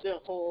went through the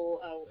whole,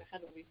 how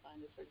do we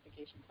find the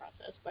certification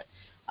process? But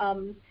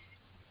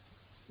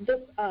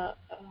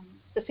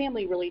the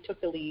family really took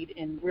the lead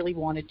and really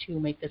wanted to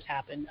make this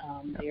happen.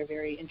 They are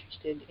very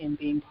interested in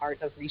being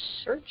part of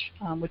research,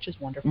 which is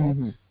wonderful.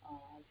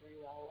 Very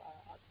well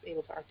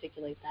able to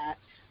articulate that.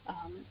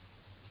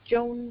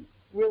 Joan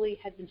really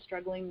had been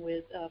struggling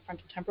with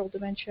frontotemporal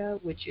dementia,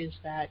 which is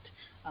that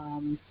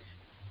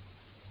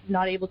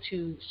not able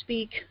to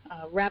speak,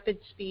 rapid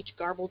speech,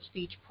 garbled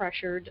speech,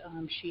 pressured.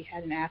 She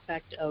had an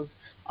affect of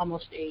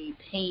almost a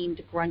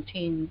pained,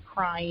 grunting,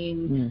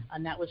 crying,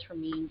 and that was her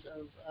means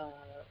of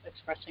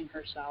expressing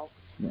herself,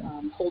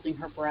 holding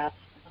her breath,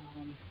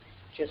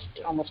 just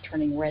almost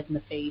turning red in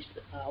the face,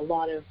 a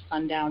lot of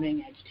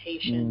sundowning,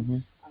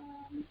 agitation,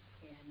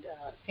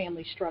 and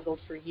family struggled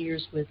for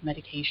years with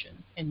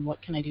medication and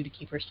what can I do to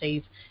keep her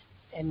safe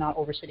and not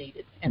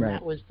over-sedated, and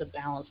that was the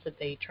balance that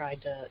they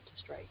tried to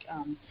strike.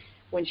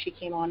 When she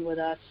came on with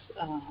us,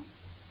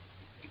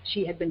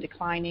 she had been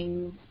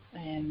declining,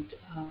 and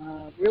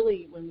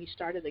really when we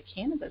started the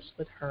cannabis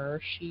with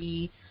her,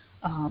 she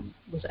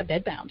was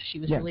bedbound. She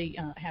was Yeah. really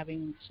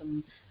having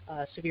some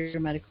severe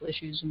medical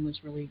issues and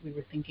was really, we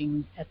were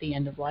thinking at the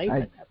end of life.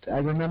 I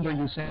remember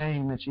you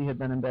saying that she had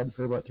been in bed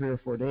for about 3 or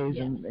 4 days,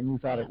 Yeah. and you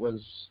thought it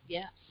was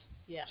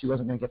Yes. she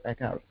wasn't going to get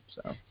back out.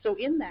 So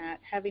in that,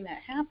 having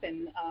that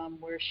happen,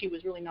 where she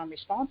was really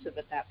non-responsive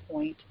at that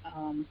point,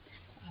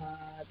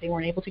 they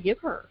weren't able to give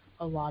her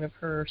a lot of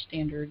her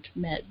standard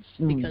meds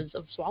because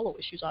of swallow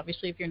issues.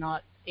 Obviously, if you're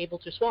not able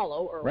to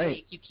swallow or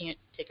awake, you can't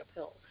take a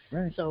pill.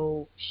 Right.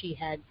 So she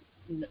had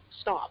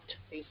stopped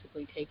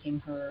basically taking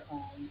her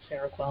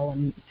Seroquel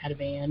and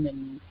Ativan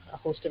and a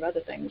host of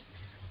other things.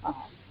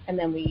 And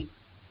then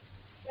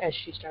as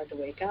she started to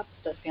wake up,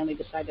 the family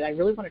decided, I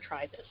really want to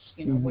try this.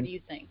 What do you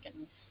think?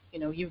 And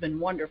you've been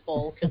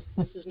wonderful because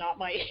this is not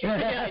my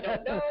area. I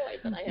don't know. I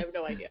said, I have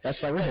no idea. That's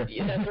why we're here.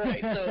 Yeah, that's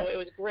right. So it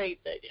was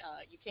great that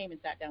you came and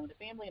sat down with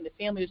the family, and the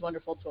family was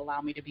wonderful to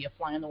allow me to be a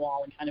fly on the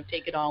wall and kind of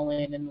take it all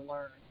in and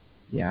learn.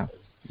 Yeah.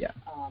 Yeah.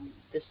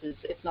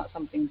 It's not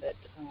something that,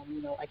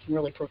 I can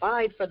really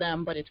provide for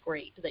them, but it's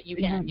great that you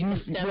can. You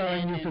can step in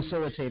and you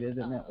facilitated,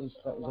 and that was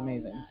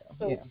amazing.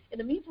 So in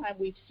the meantime,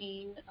 we've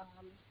seen,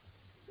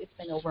 it's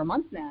been over a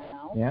month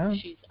now. Yeah.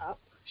 She's up.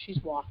 She's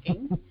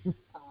walking.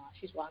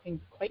 She's walking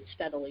quite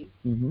steadily.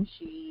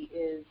 She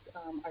is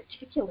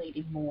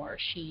articulating more.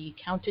 She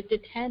counted to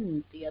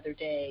 10 the other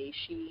day.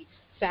 She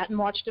sat and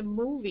watched a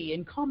movie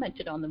and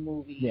commented on the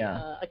movie.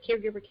 Yeah. A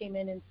caregiver came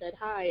in and said,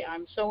 hi,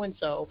 I'm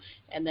so-and-so,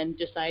 and then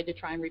decided to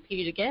try and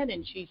repeat it again,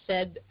 and she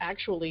said,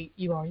 actually,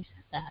 you already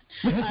said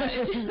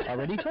that.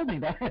 Already told me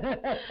that.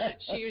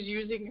 She was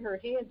using her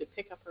hand to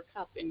pick up her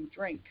cup and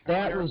drink.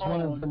 That was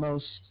one of the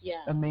most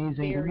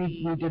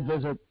amazing. We did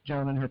visit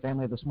Joan and her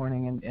family this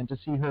morning, and to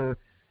see her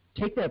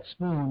take that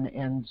spoon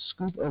and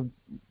scoop a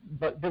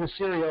bit of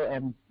cereal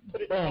and put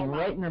it bang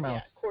right in her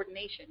mouth.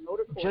 Coordination,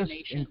 motor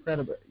coordination. Just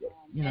incredible.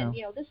 And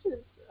this is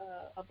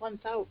a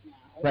month out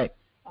now. Right.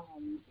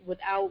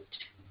 Without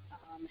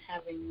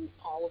having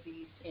all of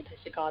these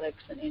antipsychotics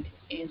and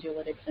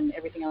anxiolytics and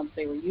everything else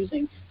they were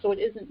using. So it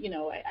isn't,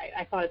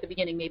 I thought at the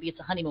beginning maybe it's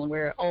a honeymoon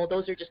where,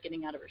 those are just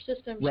getting out of her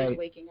system. She's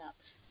waking up.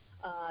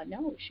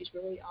 No, she's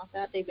really off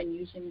that. They've been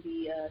using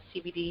the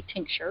CBD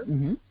tincture.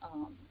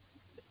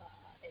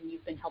 And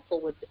you've been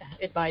helpful with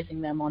advising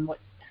them on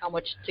how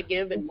much to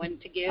give and when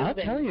to give. I'll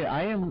tell you,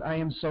 I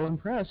am so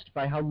impressed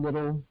by how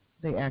little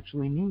they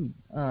actually need.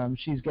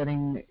 She's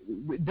getting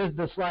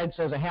the slide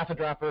says a half a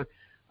dropper.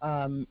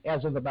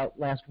 As of about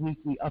last week,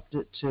 we upped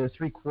it to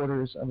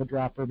 3/4 of a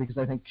dropper because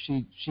I think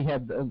she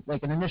had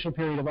like an initial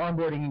period of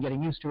onboarding and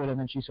getting used to it, and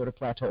then she sort of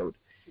plateaued.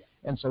 Yeah.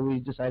 And so we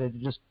decided to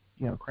just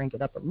crank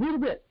it up a little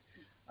bit,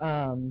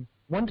 1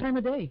 time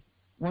a day.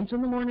 Once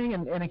in the morning,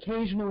 and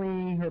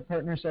occasionally her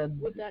partner said...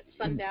 With that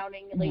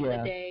sundowning late in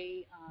the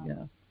day,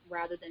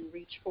 rather than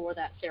reach for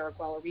that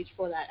Seroquel or reach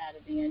for that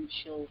Ativan,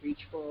 she'll reach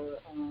for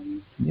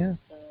the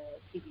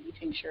CBD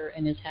tincture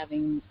and is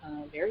having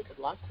very good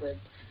luck with.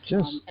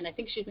 And I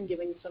think she's been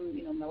giving some,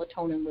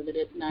 melatonin with it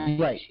at night.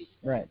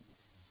 Right.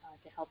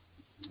 To help,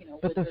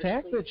 But the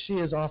fact that she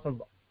is off of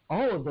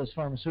all of those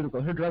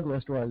pharmaceuticals, her drug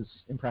list was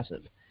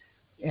impressive.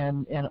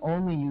 And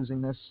only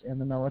using this and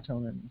the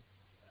melatonin...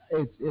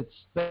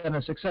 It's been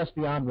a success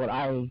beyond what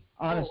I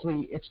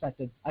honestly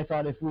expected. I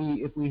thought if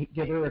we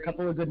give her a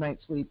couple of good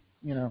nights sleep,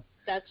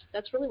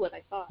 That's really what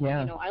I thought.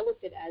 Yeah. I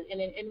looked at it as,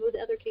 and with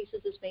other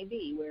cases this may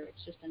be, where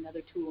it's just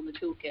another tool in the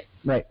toolkit.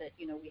 Right. That,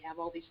 we have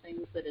all these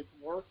things that it's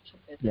worked.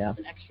 If it's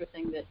an extra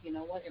thing that,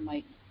 it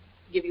might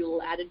give you a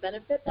little added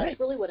benefit. That's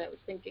really what I was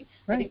thinking.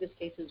 I think this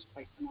case is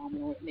quite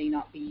phenomenal. It may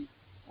not be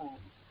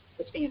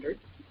the standard.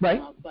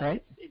 But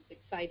it's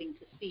exciting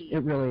to see.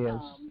 It really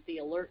is. The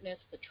alertness,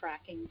 the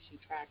tracking. She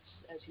tracks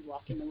as you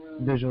walk in the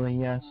room. Visually,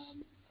 yes.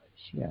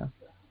 She's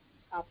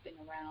up and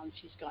around.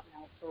 She's gotten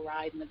out for a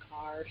ride in the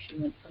car. She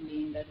went from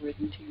being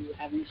bedridden to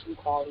having some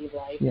quality of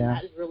life. Yeah. And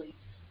that is really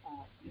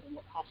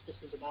what hospice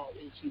is about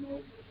is,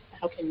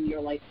 how can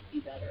your life be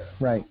better?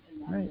 Right.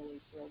 And I'm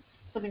really thrilled.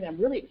 Something that I'm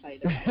really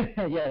excited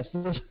about. Yes.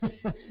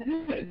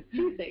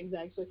 2 things,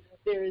 actually.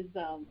 There is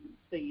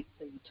the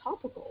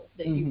topical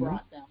that you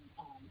brought them,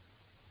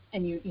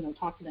 and you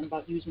talked to them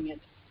about using it.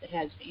 It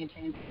has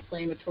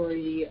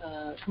anti-inflammatory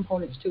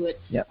components to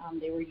it. Yep.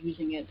 They were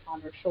using it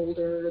on her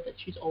shoulder that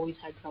she's always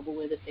had trouble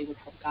with. If they would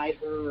help guide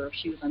her, or if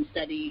she was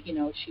unsteady,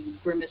 she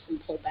would grimace and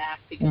pull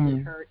back because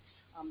it hurt.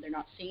 They're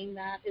not seeing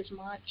that as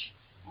much.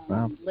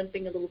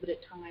 Limping a little bit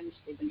at times.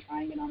 They've been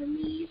trying it on her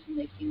knees, and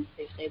they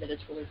say that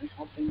it's really been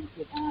helping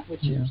with that,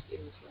 which is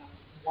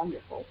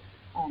wonderful.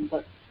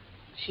 But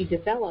she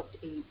developed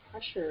a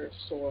pressure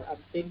sore, a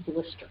big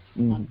blister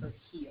on her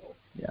heel.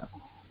 Yeah.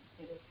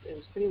 It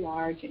was pretty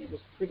large, and it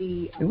was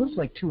pretty... it was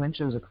like 2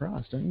 inches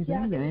across, don't you think?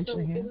 Yeah, an inch and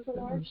a half? It was a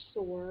large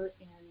sore,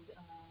 and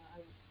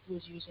I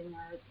was using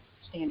our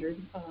standard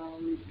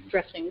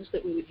dressings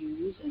that we would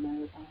use, and I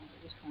was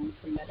trying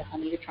some Meta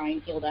Honey to try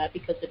and heal that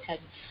because it had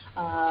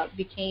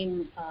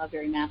became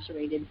very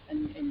macerated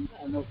and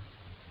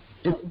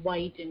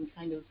white and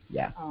kind of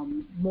Yeah.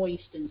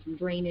 moist and some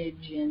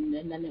drainage, and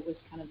then it was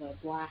kind of a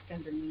black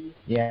underneath.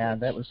 Yeah,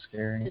 that was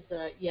scary. It's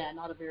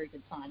not a very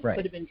good sign. Right. It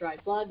could have been dry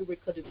blood, or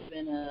it could have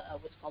been a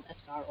what's called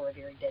eschar, or a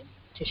very dead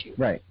tissue.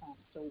 Right.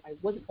 So I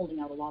wasn't holding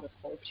out a lot of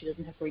hope. She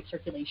doesn't have great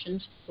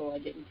circulation, so I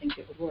didn't think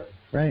it would work.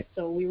 Right.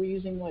 So we were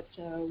using what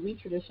we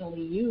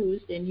traditionally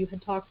used, and you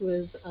had talked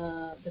with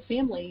the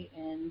family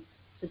and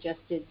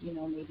suggested,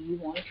 maybe you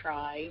want to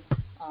try.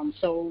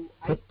 So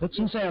put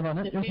some salve on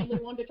it. The family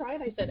wanted to try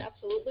it. I said,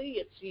 absolutely,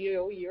 it's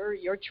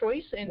your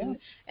choice,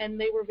 and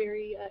they were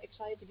very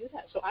excited to do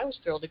that. So I was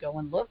thrilled to go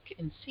and look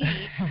and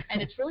see, and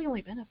it's really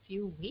only been a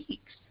few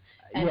weeks.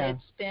 And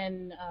it's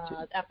been,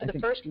 after the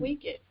first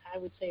week, I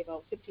would say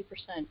about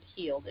 50%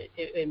 healed.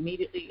 It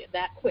immediately,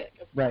 that quick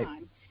of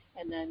time.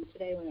 And then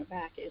today when I went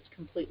back, it's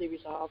completely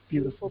resolved.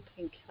 Beautiful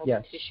pink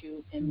healthy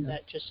tissue, and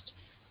that just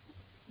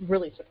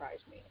really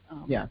surprised me,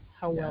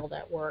 how well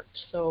that worked.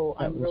 So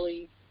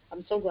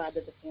I'm so glad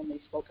that the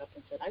family spoke up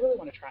and said, I really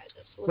want to try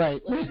this.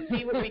 Let's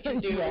see what we can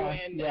do.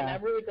 And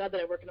I'm really glad that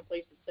I work in a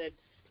place that said,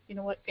 you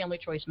know what, family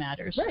choice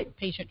matters. Right.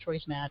 Patient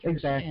choice matters.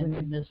 Exactly.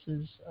 And this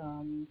is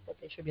what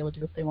they should be able to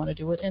do if they want to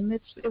do it. And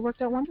it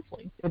worked out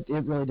wonderfully. It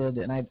really did.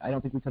 And I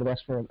don't think we could have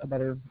asked for a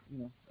better,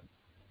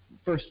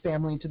 first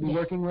family to be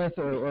working with,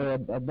 or a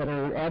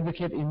better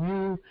advocate in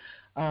you.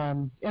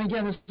 And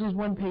again, this is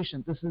one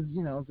patient. This is,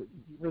 your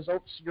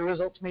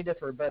results may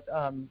differ, but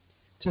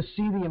to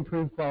see the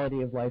improved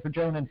quality of life for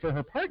Joan and for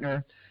her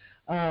partner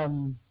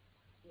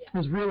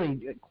was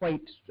really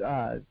quite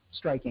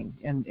striking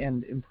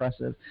and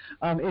impressive.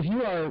 If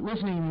you are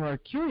listening and you are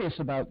curious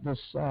about this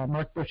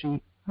Mark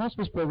Bushy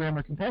Hospice Program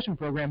or Compassion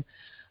Program,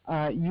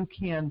 you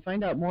can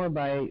find out more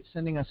by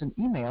sending us an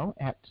email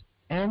at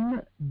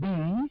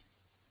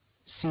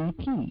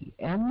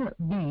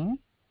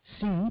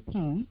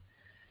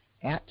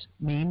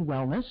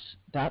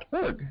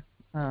mbcp@mainewellness.org.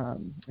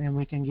 And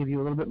we can give you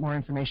a little bit more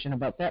information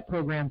about that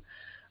program.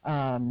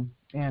 And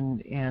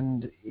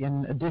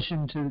in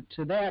addition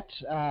to that,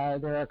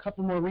 there are a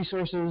couple more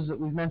resources that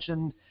we've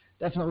mentioned.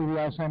 Definitely the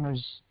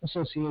Alzheimer's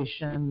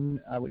Association,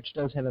 which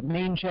does have a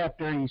Maine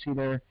chapter. You see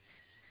their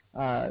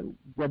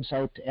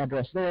website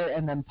address there.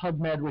 And then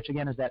PubMed, which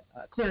again is that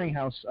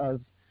clearinghouse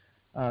of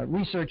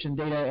research and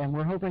data. And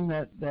we're hoping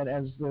that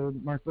as the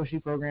Mark Bushy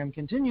program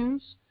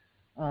continues,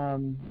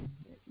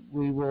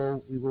 we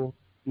will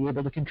be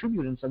able to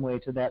contribute in some way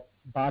to that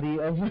body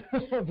of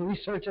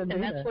research and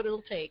data. And that's what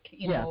it'll take,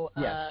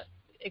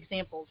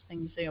 examples,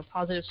 things,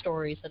 positive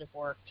stories that have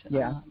worked,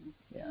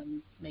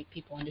 and make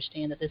people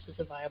understand that this is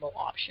a viable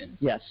option.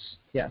 Yes.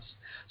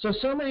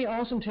 So many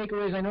awesome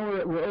takeaways. I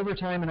know we're over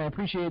time, and I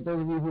appreciate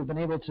those of you who have been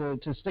able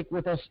to stick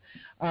with us.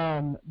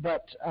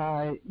 But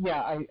I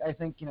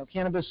think,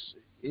 cannabis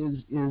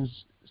is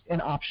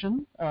an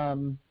option.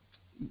 And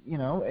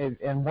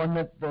one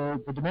that the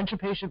dementia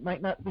patient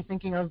might not be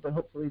thinking of, but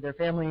hopefully their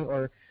family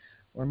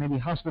or maybe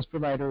hospice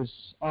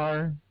providers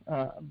are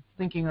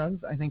thinking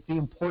of. I think the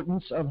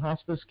importance of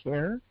hospice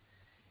care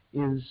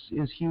is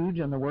huge,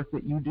 and the work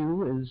that you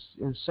do is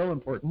so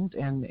important.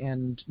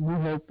 And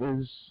New Hope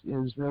is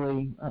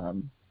really,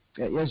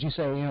 as you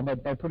say,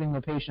 by putting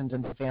the patient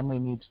and the family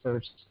needs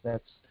first.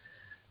 That's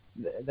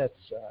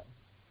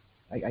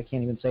I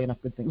can't even say enough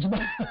good things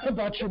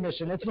about your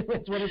mission. It's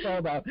what it's all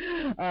about.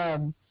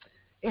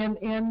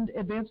 And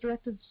advance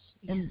directives,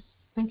 and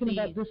thinking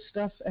about this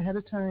stuff ahead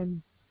of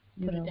time.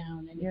 Put it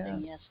down,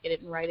 anything, get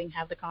it in writing,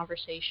 have the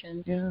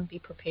conversation, be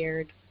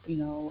prepared,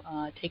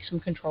 take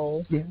some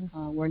control.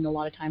 Where a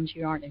lot of times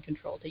you aren't in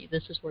control.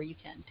 This is where you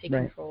can take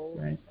control.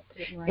 Right. Put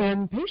it in writing.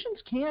 And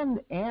patients can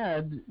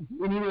add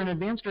in either an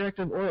advance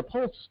directive or a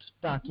POLST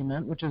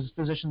document, which is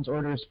physician's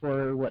orders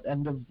for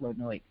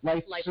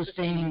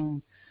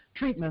life-sustaining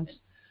treatments.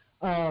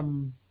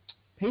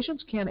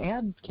 Patients can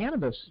add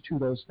cannabis to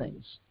those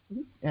things.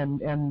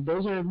 And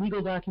those are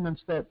legal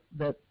documents that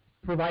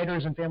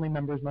providers and family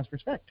members must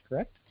respect,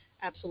 correct?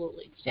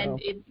 Absolutely. So.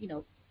 And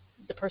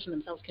the person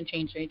themselves can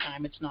change any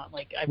time. It's not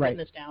like I've written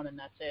this down and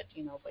that's it,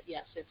 But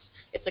yes,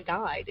 it's a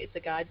guide. It's a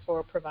guide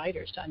for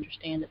providers to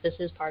understand that this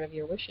is part of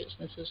your wishes.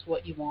 This is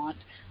what you want,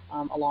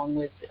 along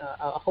with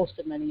a host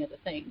of many other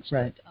things.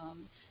 Right. That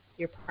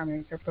your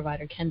primary care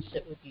provider can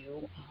sit with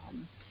you.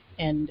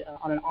 And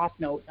on an off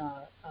note,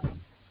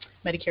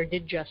 Medicare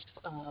did just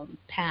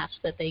pass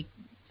that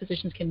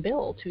physicians can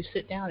bill to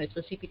sit down. It's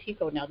a CPT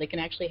code now. They can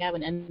actually have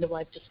an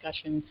end-of-life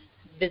discussion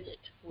visit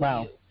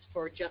with you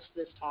for just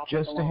this topic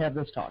Just alone. to have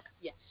this talk.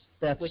 Yes.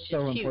 That's which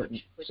so is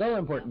important. Huge, so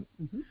important.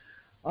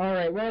 All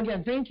right. Well,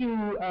 again, thank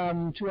you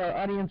to our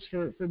audience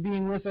for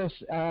being with us.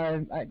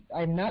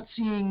 I'm not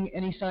seeing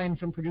any sign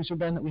from Producer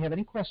Ben that we have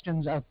any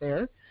questions out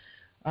there.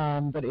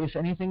 But if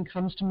anything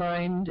comes to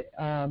mind,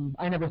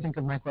 I never think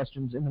of my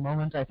questions in the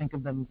moment. I think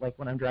of them like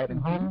when I'm driving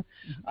home.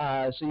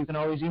 So you can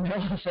always email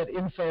us at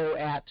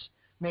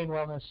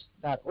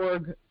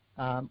info@mainewellness.org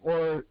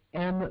or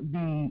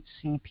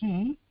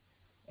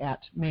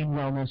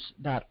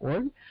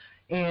mbcp@mainewellness.org.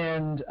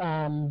 And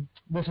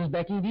this is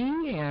Becky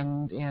D.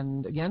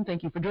 And again,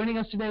 thank you for joining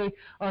us today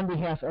on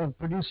behalf of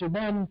producer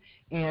Ben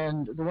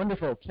and the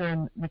wonderful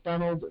Karen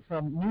McDonald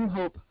from New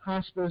Hope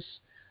Hospice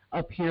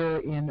up here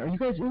in, are you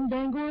guys in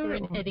Bangor? We're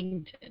in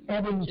Eddington.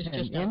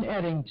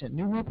 Eddington.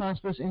 New Hope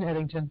Hospice in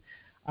Eddington.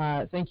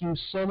 Thank you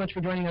so much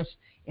for joining us,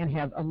 and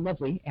have a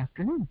lovely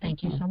afternoon.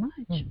 Thank you so much.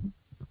 Mm-hmm.